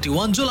to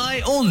 31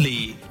 July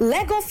only.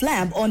 Leg of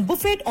lamb on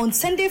buffet on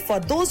Sunday for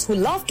those who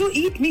love to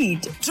eat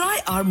meat. Try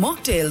our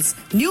mocktails.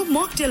 New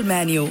mocktail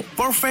menu.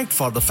 Perfect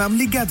for the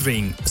family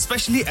gathering,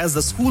 especially as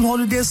the school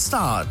holidays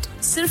start.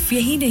 सिर्फ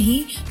यही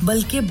नहीं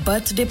बल्कि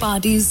birthday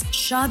parties,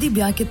 शादी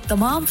ब्याह के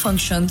तमाम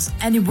functions,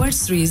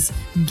 anniversaries,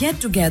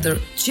 get together,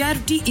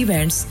 charity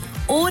events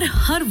और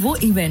हर वो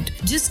इवेंट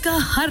जिसका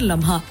हर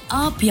लम्हा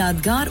आप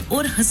यादगार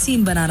और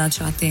हसीन बनाना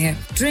चाहते हैं.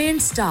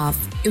 ट्रेन्ड स्टाफ,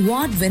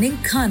 अवार्ड विनिंग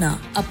खाना,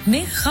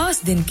 अपने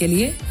खास दिन के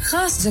लिए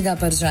खास जगह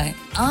पर जाएं.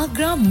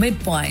 Agra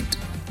mid point.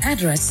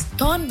 Address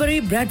Thornbury,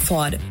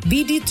 Bradford,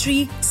 BD3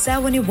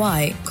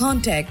 7Y.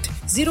 Contact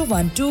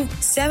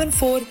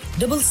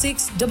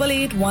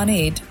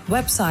 012-7466-8818.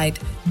 Website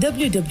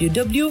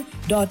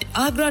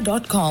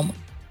www.agra.com.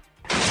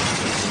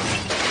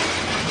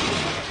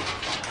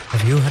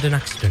 Have you had an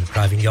accident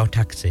driving your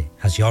taxi?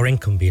 Has your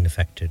income been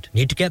affected?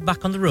 Need to get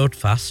back on the road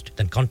fast?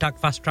 Then contact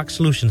Fast Track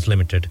Solutions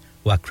Limited,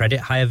 who are credit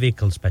hire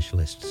vehicle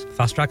specialists.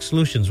 Fast Track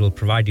Solutions will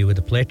provide you with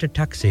a plated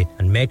taxi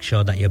and make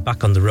sure that you're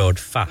back on the road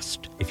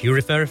fast. If you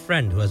refer a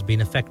friend who has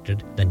been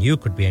affected, then you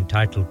could be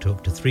entitled to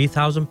up to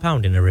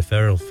 £3,000 in a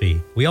referral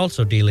fee. We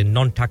also deal in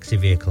non-taxi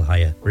vehicle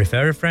hire.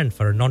 Refer a friend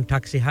for a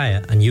non-taxi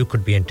hire and you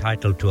could be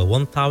entitled to a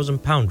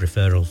 £1,000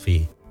 referral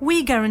fee. We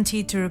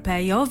guarantee to repair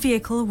your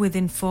vehicle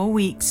within 4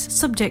 weeks,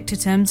 subject to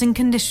terms and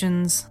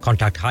conditions.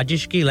 Contact Haji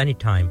Shakil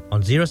anytime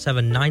on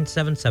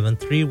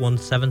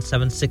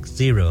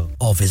 07977317760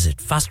 or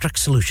visit Fast Track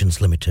Solutions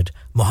Limited,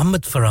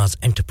 Mohammed Faraz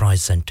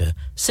Enterprise Centre,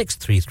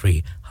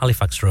 633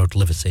 Halifax Road,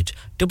 Liversedge,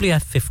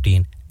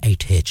 WF15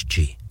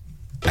 8HG.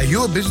 Are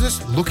you a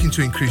business looking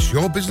to increase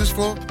your business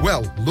flow?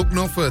 Well, look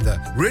no further.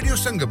 Radio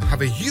Sangam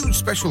have a huge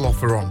special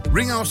offer on.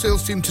 Ring our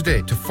sales team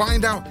today to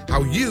find out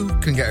how you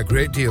can get a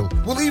great deal.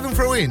 We'll even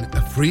throw in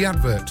a free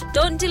advert.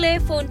 Don't delay,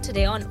 phone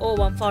today on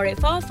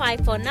 01484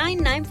 549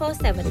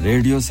 947.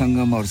 Radio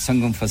Sangam और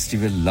Sangam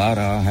Festival ला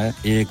रहा है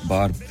एक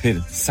बार फिर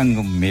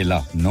संगम मेला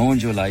 9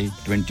 जुलाई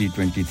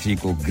 2023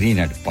 को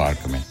Greenhead park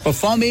में.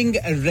 Performing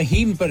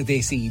Rahim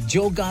Pardesi,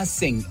 Joga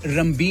Singh,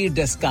 Rambir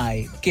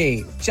Daskai,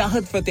 K,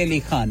 Chahat Fateh Ali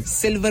Khan,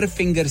 Silver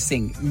Finger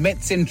Singh,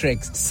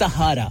 Metcentrix,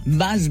 Sahara,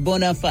 Maz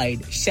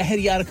Bonafide,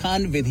 Shahriyar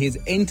Khan with his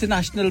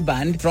international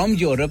band from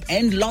Europe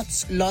and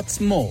lots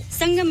more.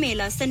 Sangam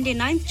Mela, Sunday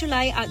 9th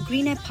July at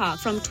Greenhead Park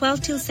from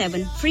 12 till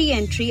 7. Free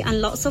entry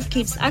and lots of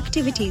kids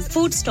activities,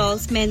 food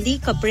stalls, mehndi,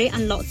 kapre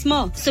and lots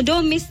more. So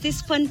don't miss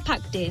this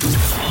fun-packed day.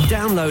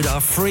 Download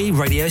our free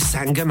Radio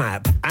Sangam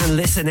app and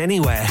listen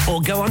anywhere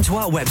or go onto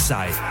our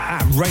website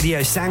at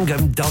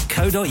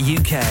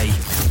radiosangam.co.uk.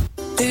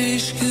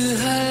 इश्क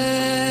है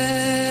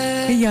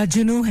या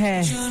जुनू है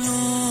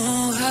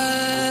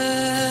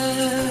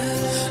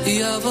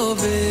या वो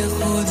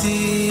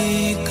बेखुदी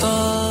का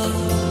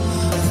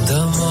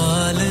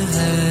धमाल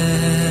है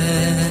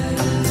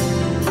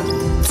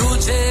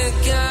तुझे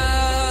क्या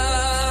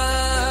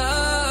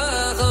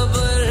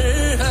खबर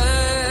है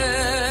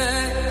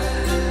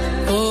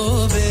ओ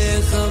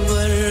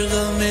बेखबर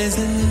गमे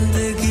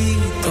जिंदगी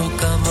तो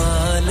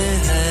कमाल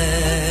है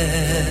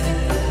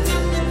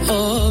ओ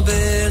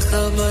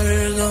बेखबर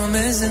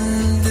गमे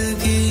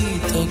जिंदगी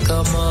तो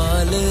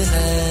कमाल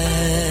है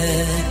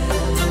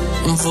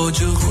वो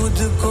जो खुद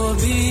को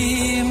भी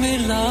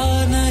मिला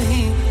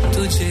नहीं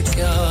तुझे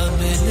क्या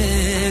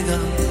मिलेगा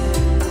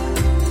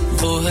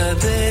वो है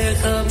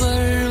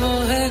बेखबर वो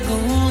है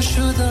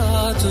गुमशुदा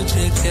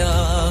तुझे क्या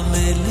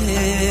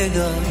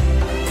मिलेगा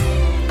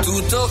तू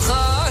तो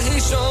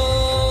ख्वाहिशों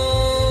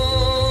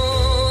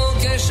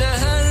के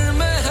शहर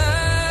में है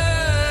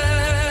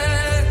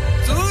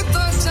तू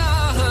तो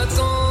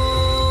चाहतों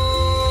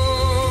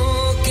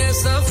के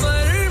सफर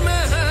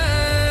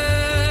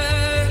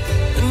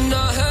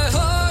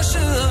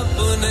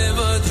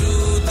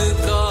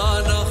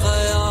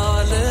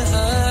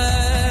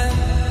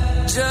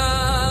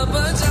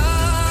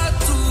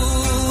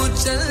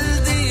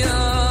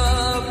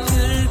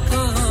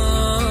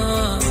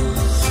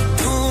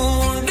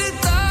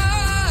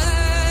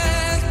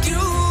क्यों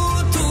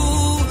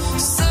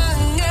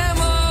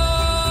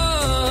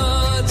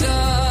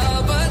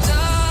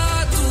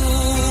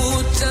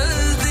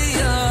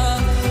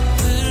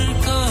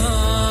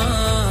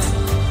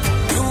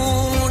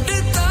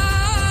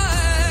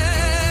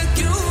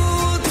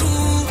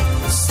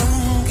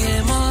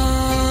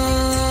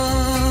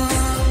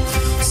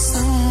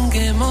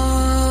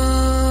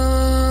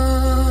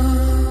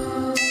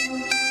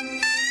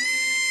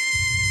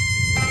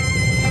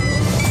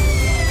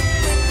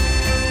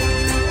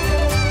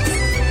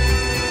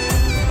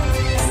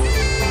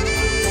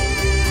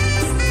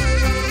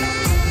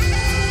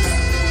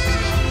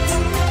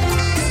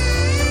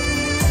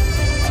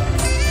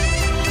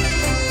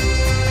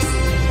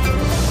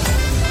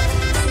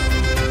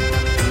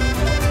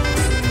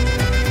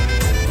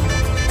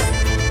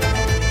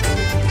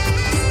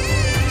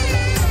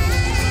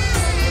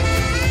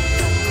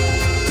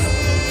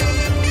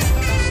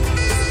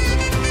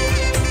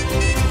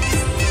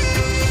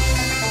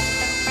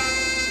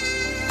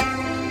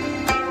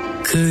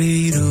कई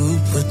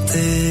रूप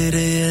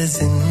तेरे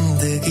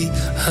जिंदगी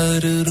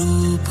हर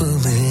रूप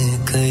में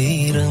कई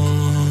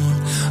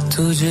रंग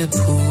तुझे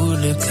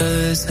फूल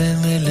कैसे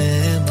मिले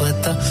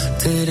बता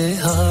तेरे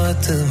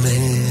हाथ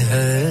में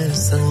है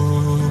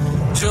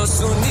संग जो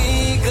सुनी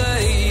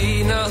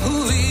गई ना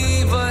हुई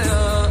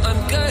बयां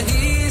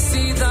कहीं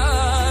सी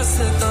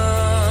दास्तां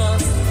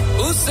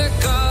उसे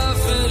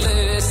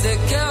काफिले से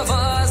क्या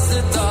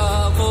वास्ता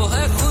वो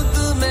है खुद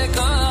में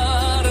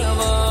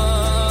कारवां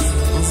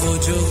वो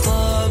जो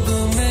ख्वाब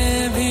में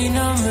भी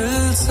ना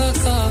मिल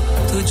सका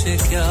तुझे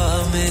क्या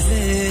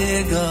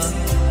मिलेगा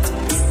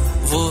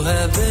वो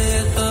है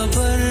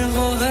बेखबर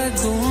वो है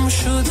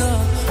गुमशुदा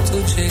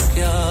तुझे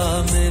क्या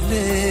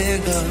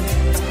मिलेगा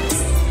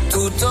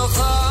तू तो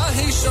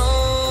ख्वाहिशों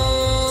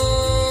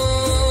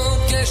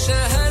के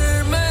शहर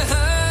में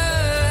है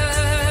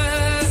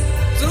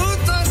तू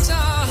तो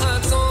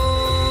चाहतों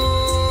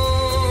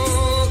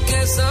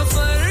के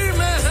सफर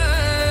में है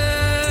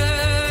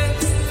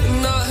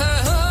ना है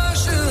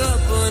होश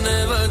अपने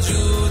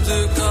वजूद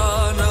का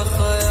ना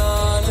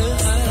ख्याल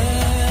है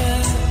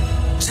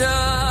जा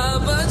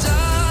बजा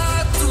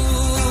तू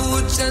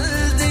चल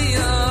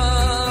दिया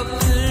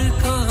फिर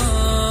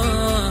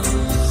कहाँ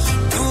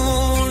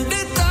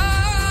ढूंढता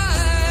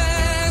है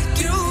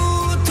क्यों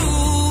तू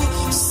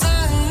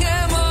संगे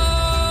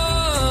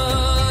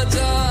माँ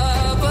जा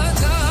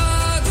बजा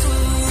तू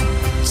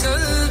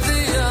चल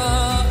दिया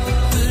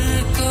फिर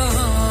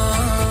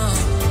कहाँ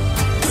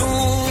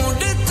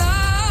ढूंढता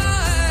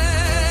है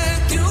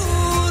क्यों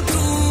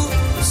तू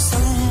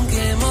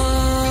संगे माँ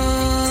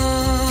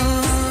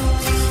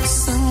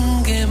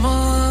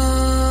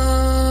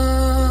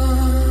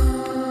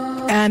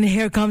And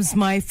here comes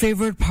my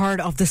favorite part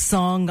of the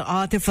song,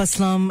 Atif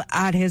Aslam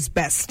at his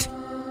best.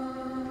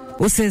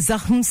 उसे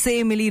जख्म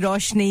से मिली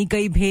रोशनी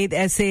कई भेद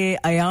ऐसे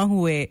आया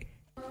हुए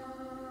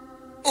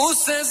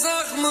उसे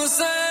जख्म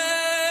से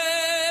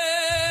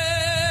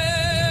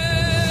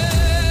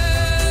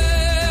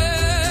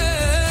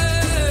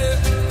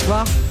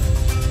वाह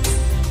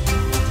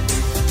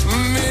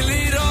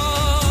मिली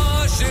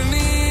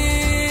रोशनी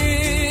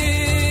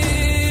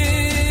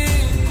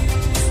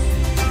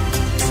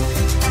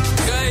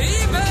कई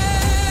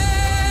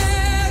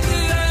भेद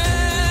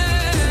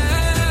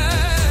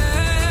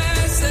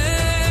ऐसे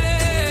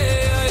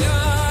आया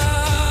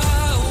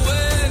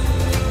हुए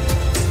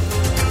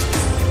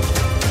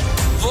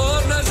वो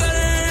नजर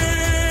में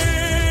आके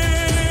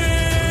ठहर गए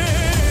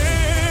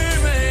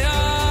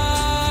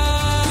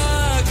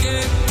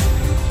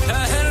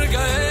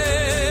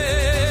जो न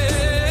लब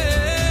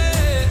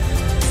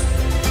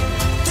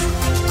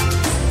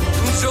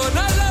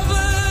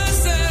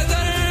से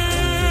दर्द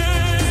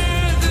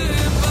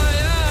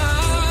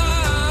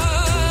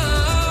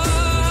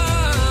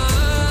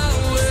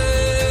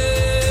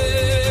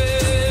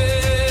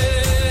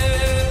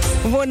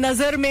वो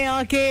नजर में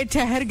आके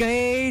ठहर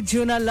गए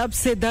जो ना लब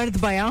से दर्द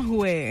बयां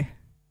हुए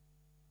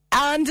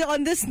And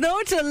on this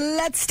note,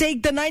 let's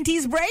take the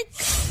 90s break.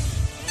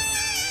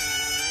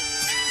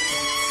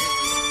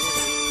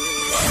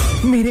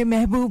 मेरे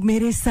महबूब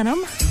मेरे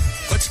सनम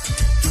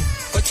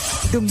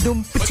दुम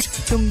दुम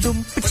पिचक दुम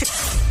दुम पिचक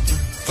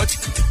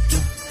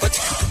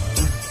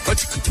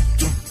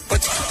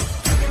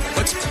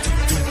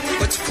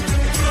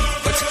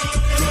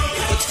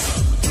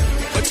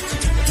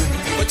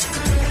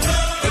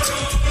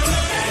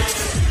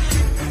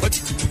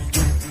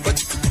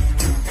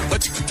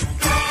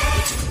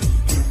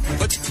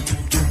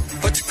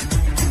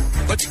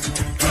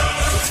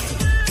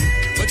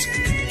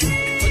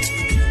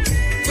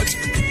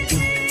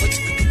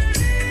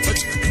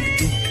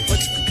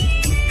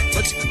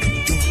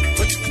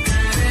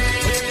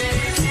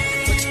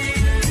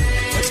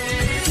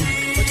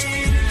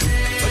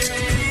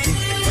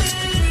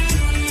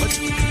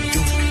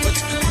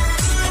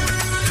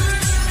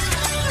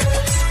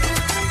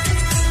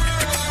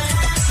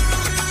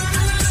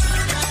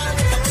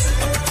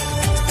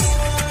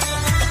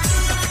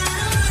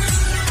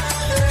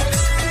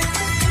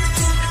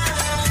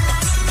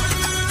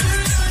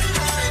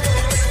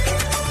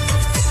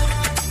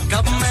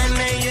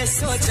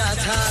सोचा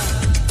था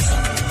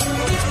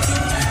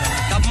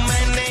कब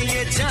मैंने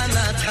ये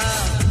जाना था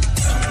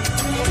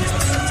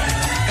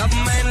कब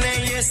मैंने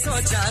ये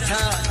सोचा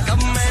था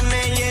कब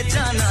मैंने ये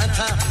जाना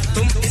था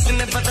तुम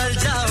इतने बदल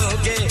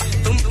जाओगे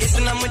तुम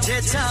इतना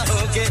मुझे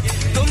चाहोगे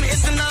तुम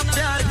इतना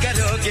प्यार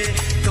करोगे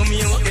तुम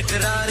यूं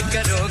इकरार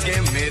करोगे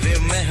मेरे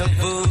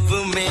महबूब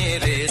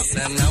मेरे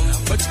सनम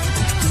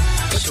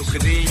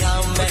शुक्रिया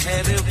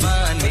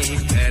मेहरबानी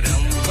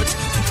करम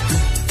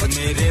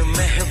मेरे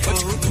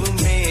महबूब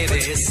मेरे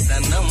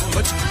सनम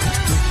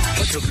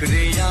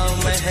शुक्रिया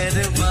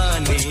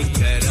मेहरबानी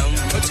करम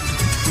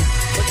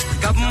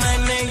कब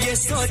मैंने ये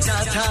सोचा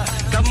था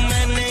कब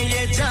मैंने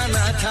ये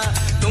जाना था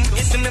तुम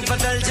इतने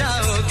बदल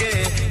जाओगे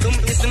तुम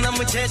इतना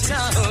मुझे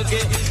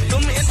चाहोगे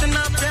तुम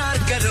इतना प्यार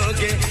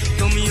करोगे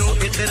तुम यूं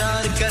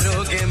इकरार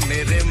करोगे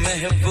मेरे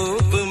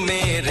महबूब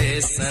मेरे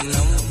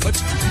सनम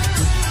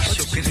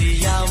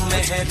शुक्रिया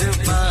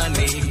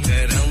मेहरबानी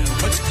करम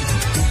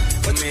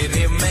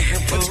मेरे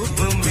महबूब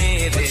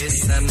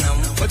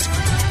सनम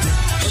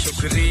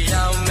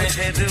शुक्रिया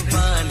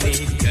मेहरबानी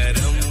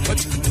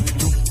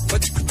करम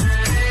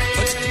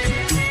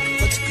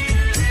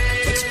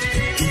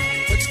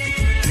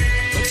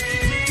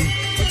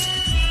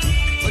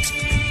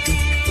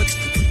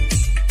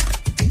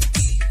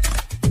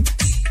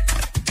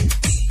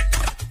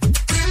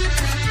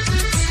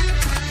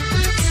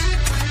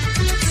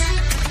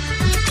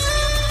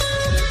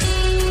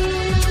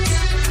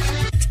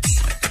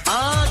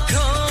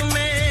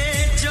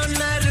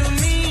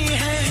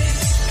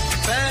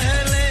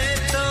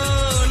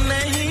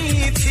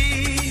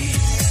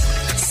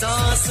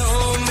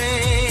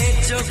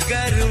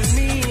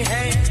गर्मी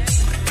है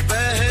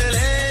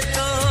पहले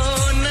तो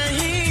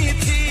नहीं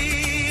थी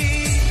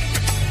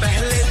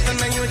पहले तो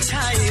नहीं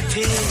छाई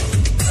थी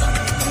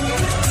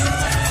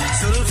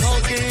जुल्फों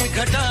की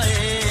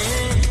घटाएं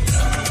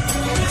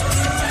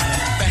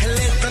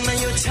पहले तो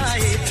नहीं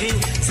छाई थी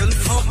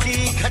जुल्फों की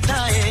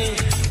घटाएं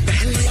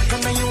पहले तो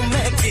नहीं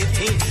महकी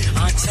थी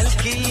आंचल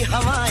की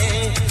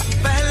हवाएं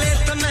पहले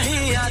तो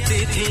नहीं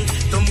आती थी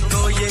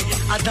तुमको ये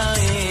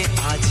अदाएं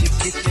आज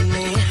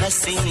कितने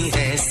हंसी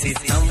है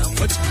सितम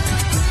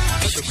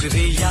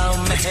शुक्रिया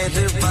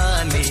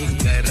मेहरबानी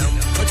करम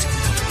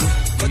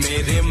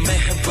मेरे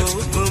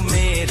महबूब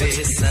मेरे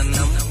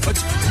सनम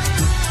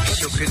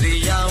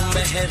शुक्रिया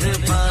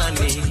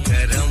मेहरबानी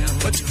करम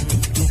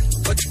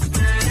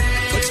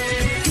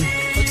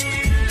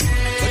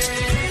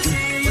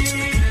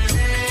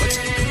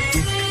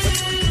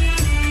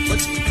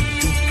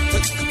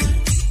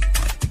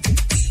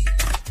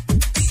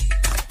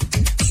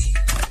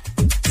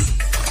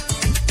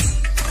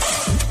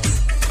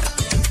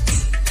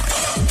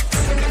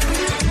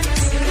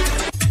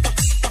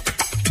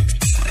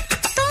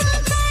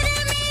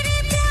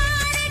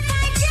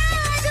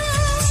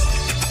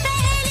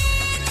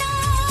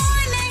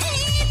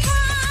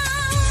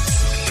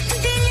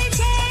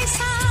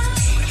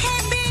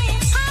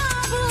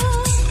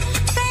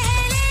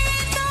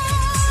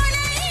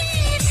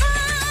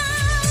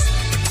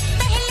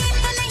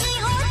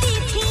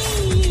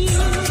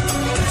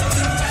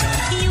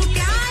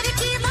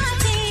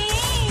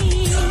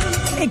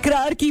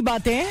इकरार की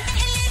बातें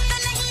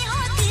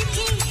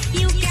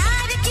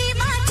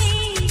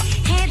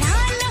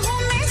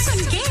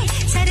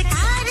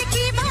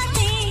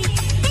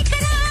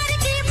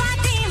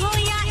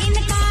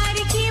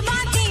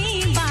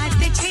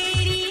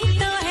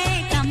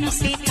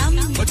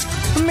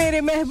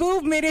मेरे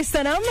महबूब मेरे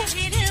सनम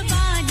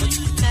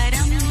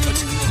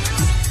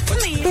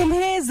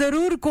तुम्हें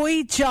जरूर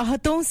कोई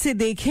चाहतों से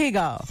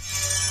देखेगा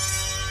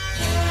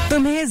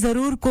तुम्हें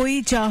जरूर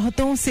कोई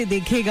चाहतों से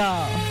देखेगा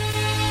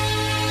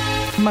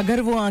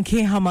मगर वो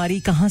आंखें हमारी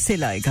कहां से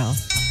लाएगा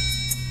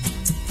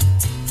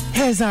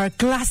Here's our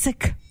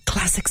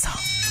classic song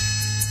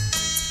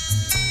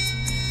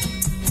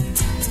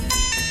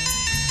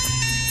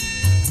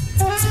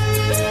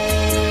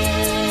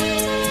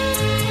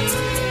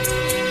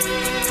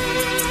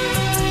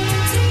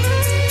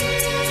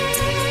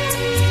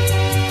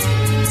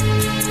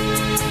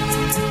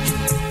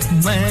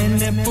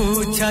मैंने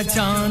पूछा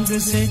चांद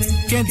से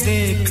कि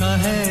देखा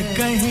है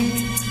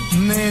कहीं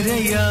मेरे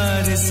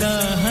यार सा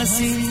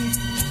हंसी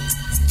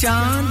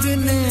चांद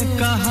ने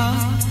कहा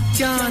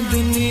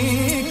चांदनी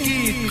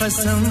की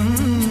कसम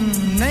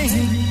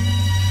नहीं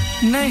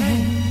नहीं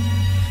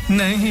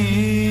नहीं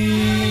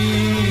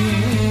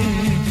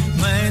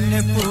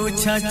मैंने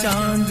पूछा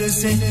चांद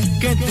से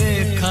कि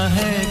देखा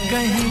है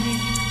कहीं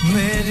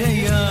मेरे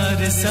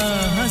यार सा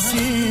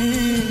हंसी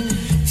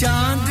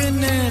चांद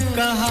ने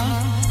कहा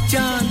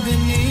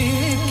चांदनी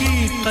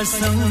की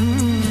कसम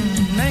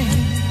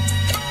नहीं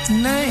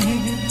नहीं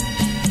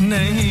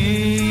नहीं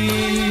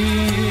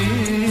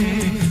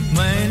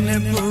मैंने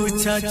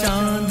पूछा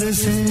चांद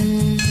से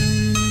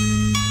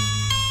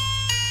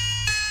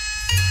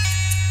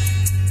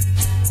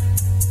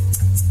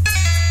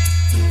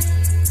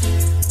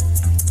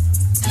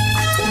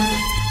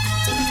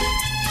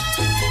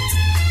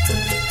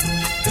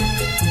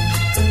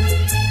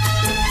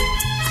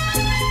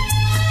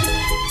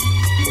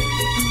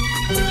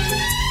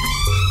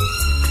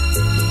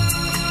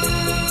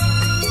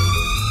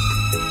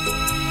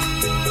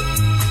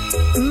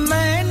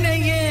मैंने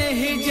ये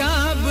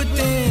हिजाब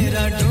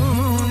तेरा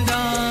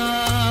ढूंढा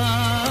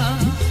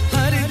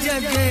हर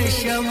जगह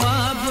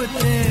शवाब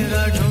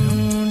तेरा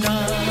ढूंढा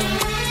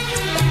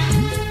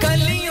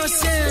कलियों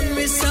से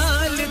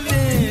मिसाल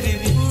तेरी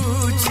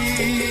पूछी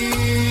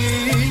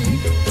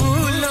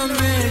फूलों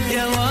में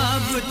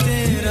जवाब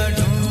तेरा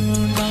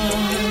ढूंढा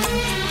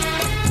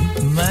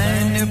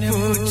मैंने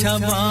पूछा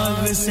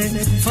बाग से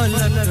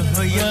फलक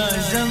हो या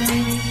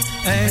ज़मीं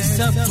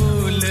ऐसा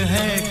फूल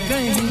है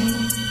कहीं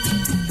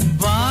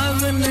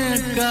बाग ने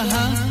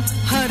कहा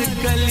हर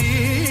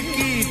कली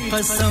की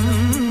कसम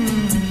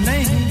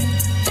नहीं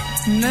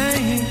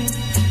नहीं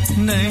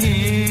नहीं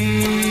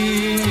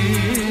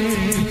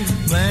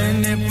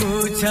मैंने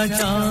पूछा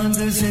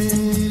चांद से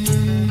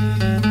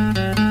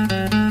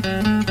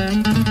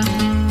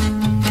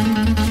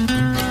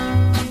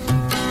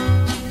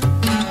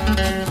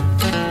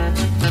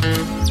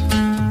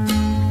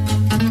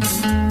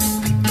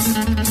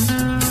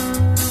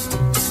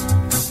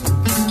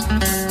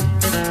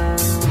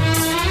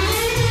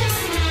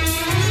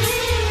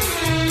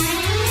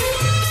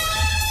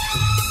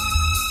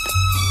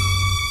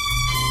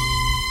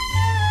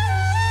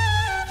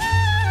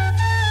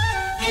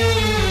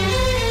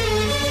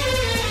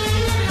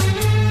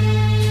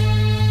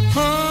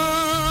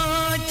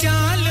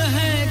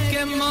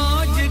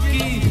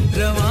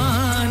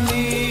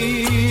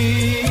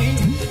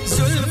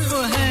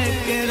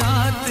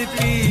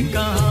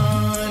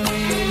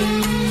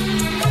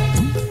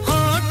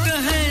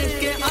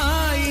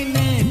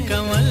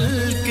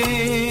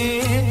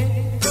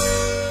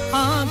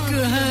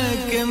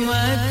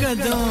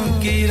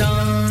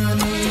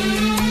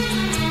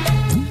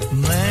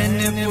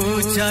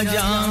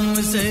जाम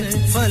से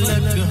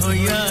फलक हो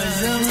या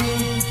ज़मीं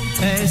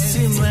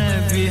ऐसी मैं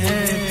भी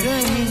है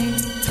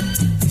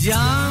कहीं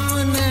जाम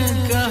ने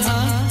कहा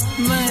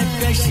मैं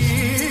कशी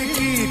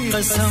की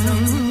कसम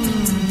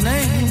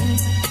नहीं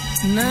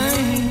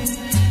नहीं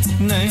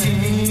नहीं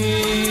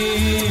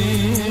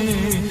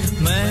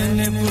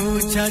मैंने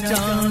पूछा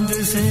चांद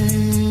से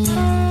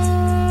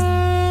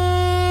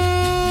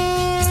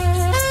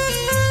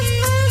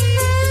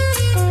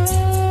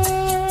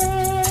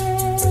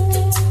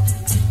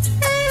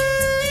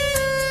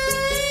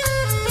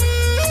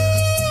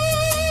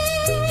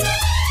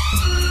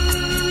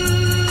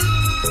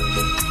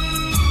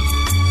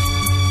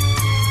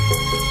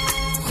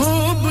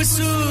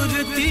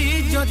खूबसूरती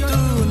जो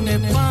तूने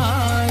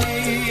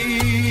पाई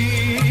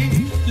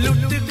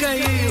लुट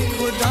गई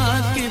खुदा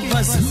की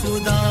बस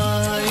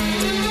खुदाई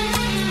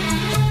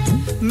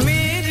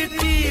मेरी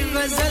की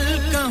गजल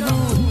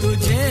कहूँ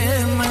तुझे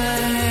मैं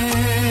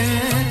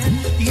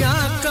या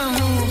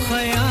कहूँ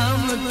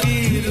ख़याम की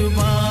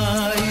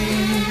रुबाई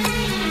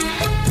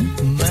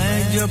मैं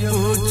जो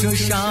पूछूं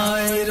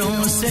शायरों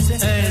से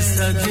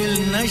ऐसा दिल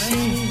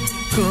नशी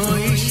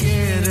कोई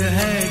शेर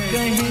है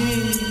कहीं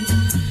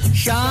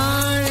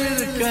शायर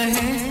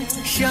कहे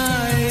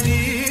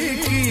शायरी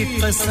की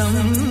कसम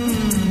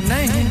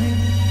नहीं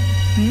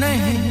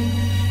नहीं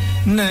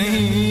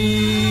नहीं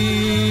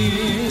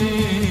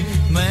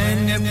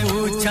मैंने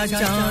पूछा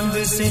चांद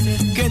से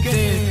कि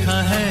देखा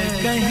है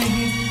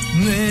कहीं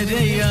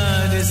मेरे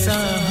यार सा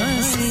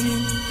हंसी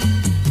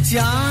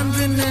चांद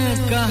ने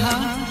कहा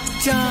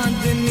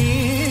चांदनी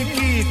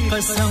की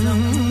कसम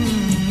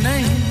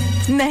नहीं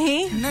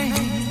नहीं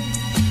नहीं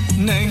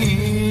नहीं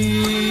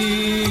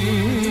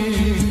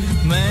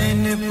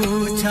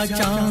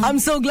I'm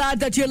so glad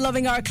that you're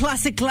loving our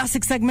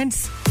classic segments.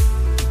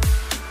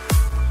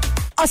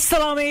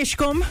 Assalamu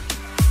alaikum.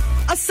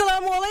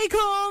 Assalamu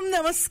alaikum.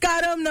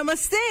 Namaskaram.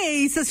 Namaste.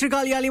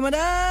 Sasrikal Yali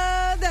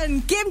Madad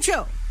and Kim Cho.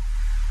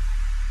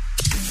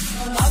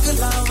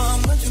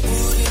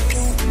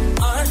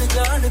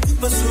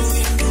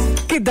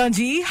 Kidan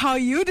ji, how are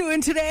you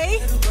doing today?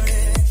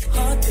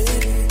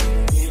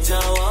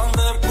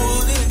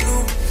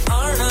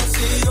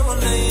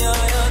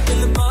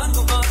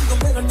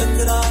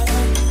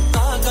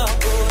 तागा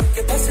बोल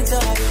के बस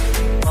जाए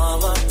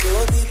मावा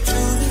जोड़ी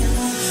चूड़ी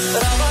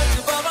रावत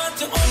बाबा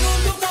जो ओनू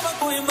लुका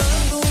कोई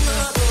मानू ना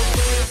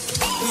रोके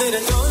मेरे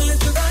जोल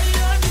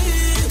जुदाइया दी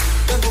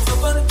कब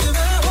खबर के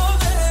मैं हो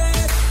गए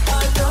आ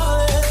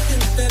जाए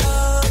दिन तेरा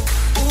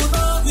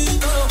पूरा भी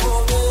ना हो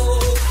गए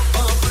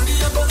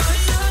पापड़ियां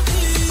बनाइया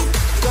दी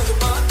कब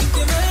बात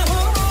के मैं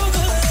हो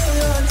गए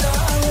आ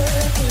जाए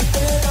दिन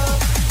तेरा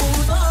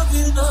पूरा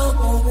भी ना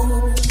हो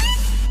गए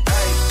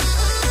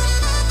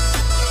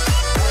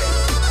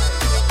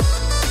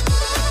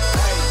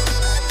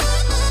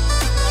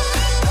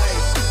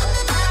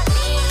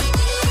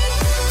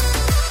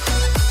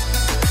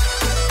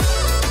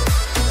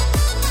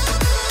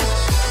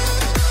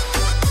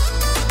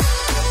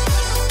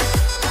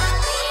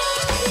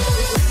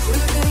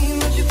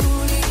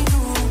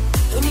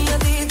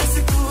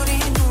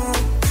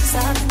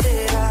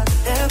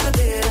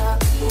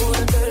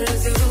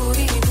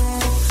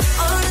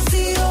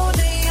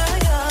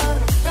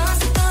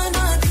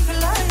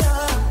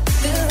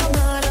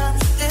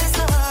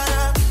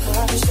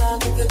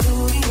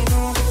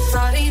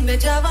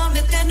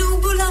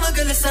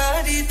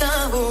सारी ता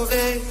हो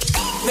गए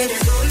मेरे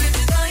डोल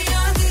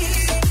जुदाइयां दी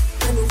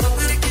तन्नू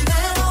खबर कि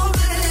मैं हो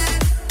गए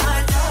आ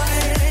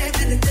जाए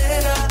दिन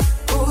तेरा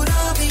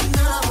पूरा भी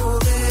ना हो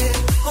गए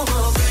ओ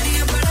बड़ी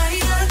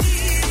बड़ाइयां दी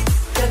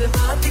कल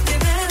बात कि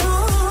मैं हो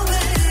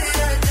गए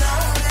आ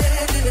जाए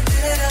दिन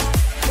तेरा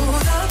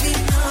पूरा भी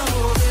ना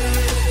हो गए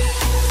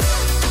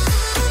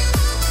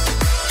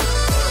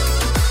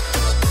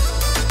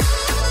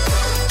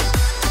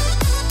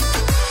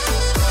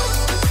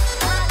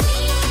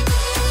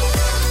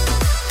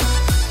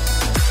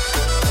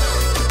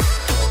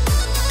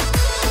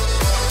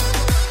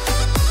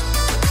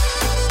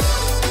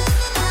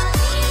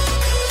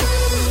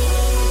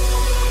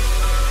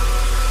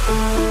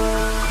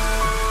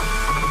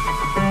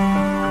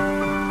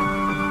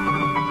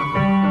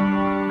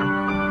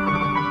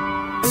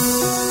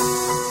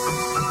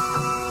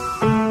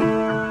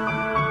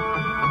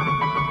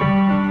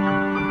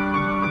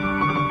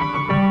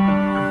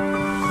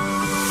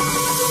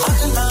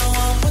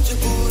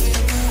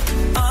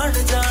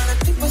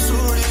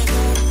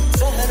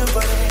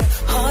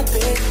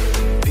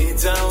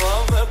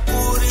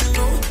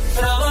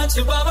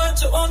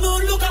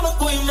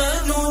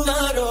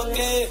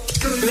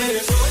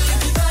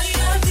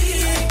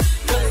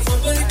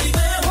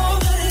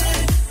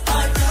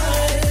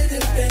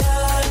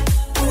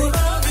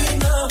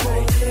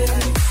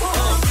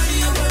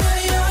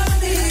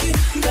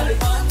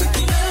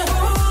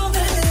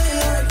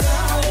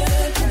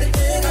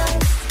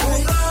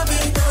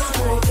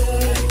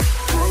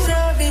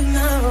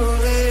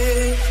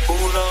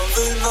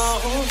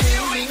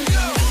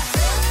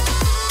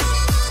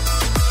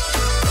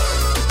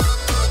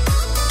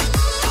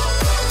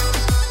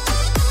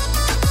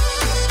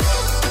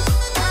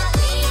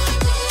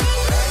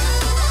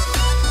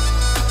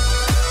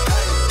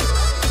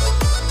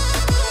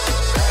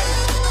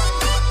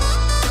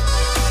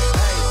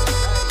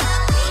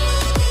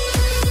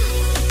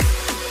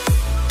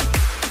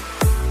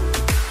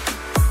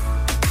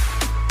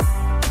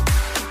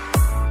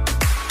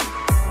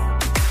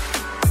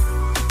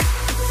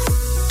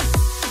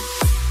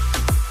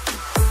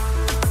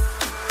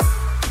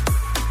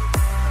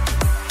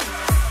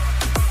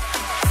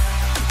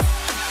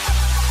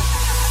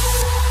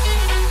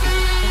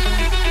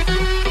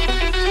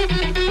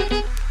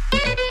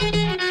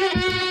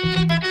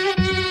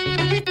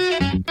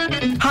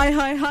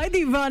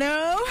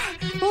Divano.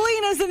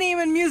 Lena's the name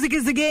and music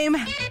is the game.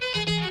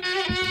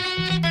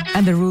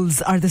 And the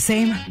rules are the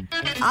same.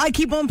 I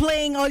keep on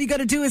playing. All you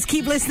gotta do is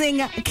keep listening,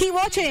 keep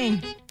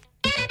watching.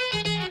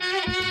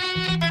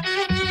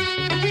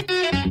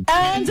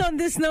 And on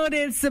this note,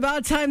 it's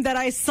about time that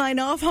I sign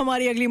off.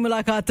 हमारी अगली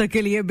मुलाकात तक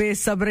के लिए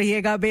बेसब्र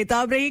रहिएगा,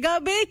 बेताब रहिएगा,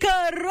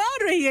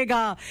 बेकरार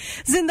रहिएगा.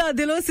 जिंदा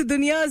दिलों से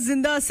दुनिया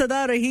जिंदा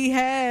सदा रही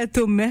है,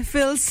 तो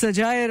महफिल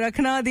सजाए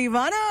रखना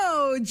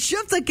दीवानो.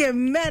 जब तक के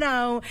मैं ना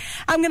हूं,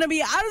 I'm gonna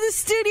be out of the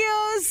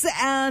studios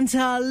and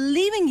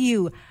leaving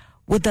you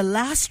with the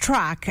last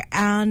track.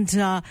 And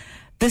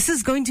this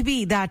is going to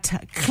be that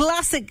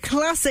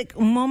classic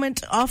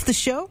moment of the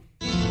show.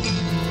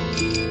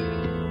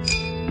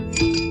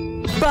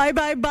 Bye,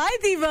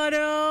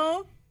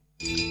 Divano.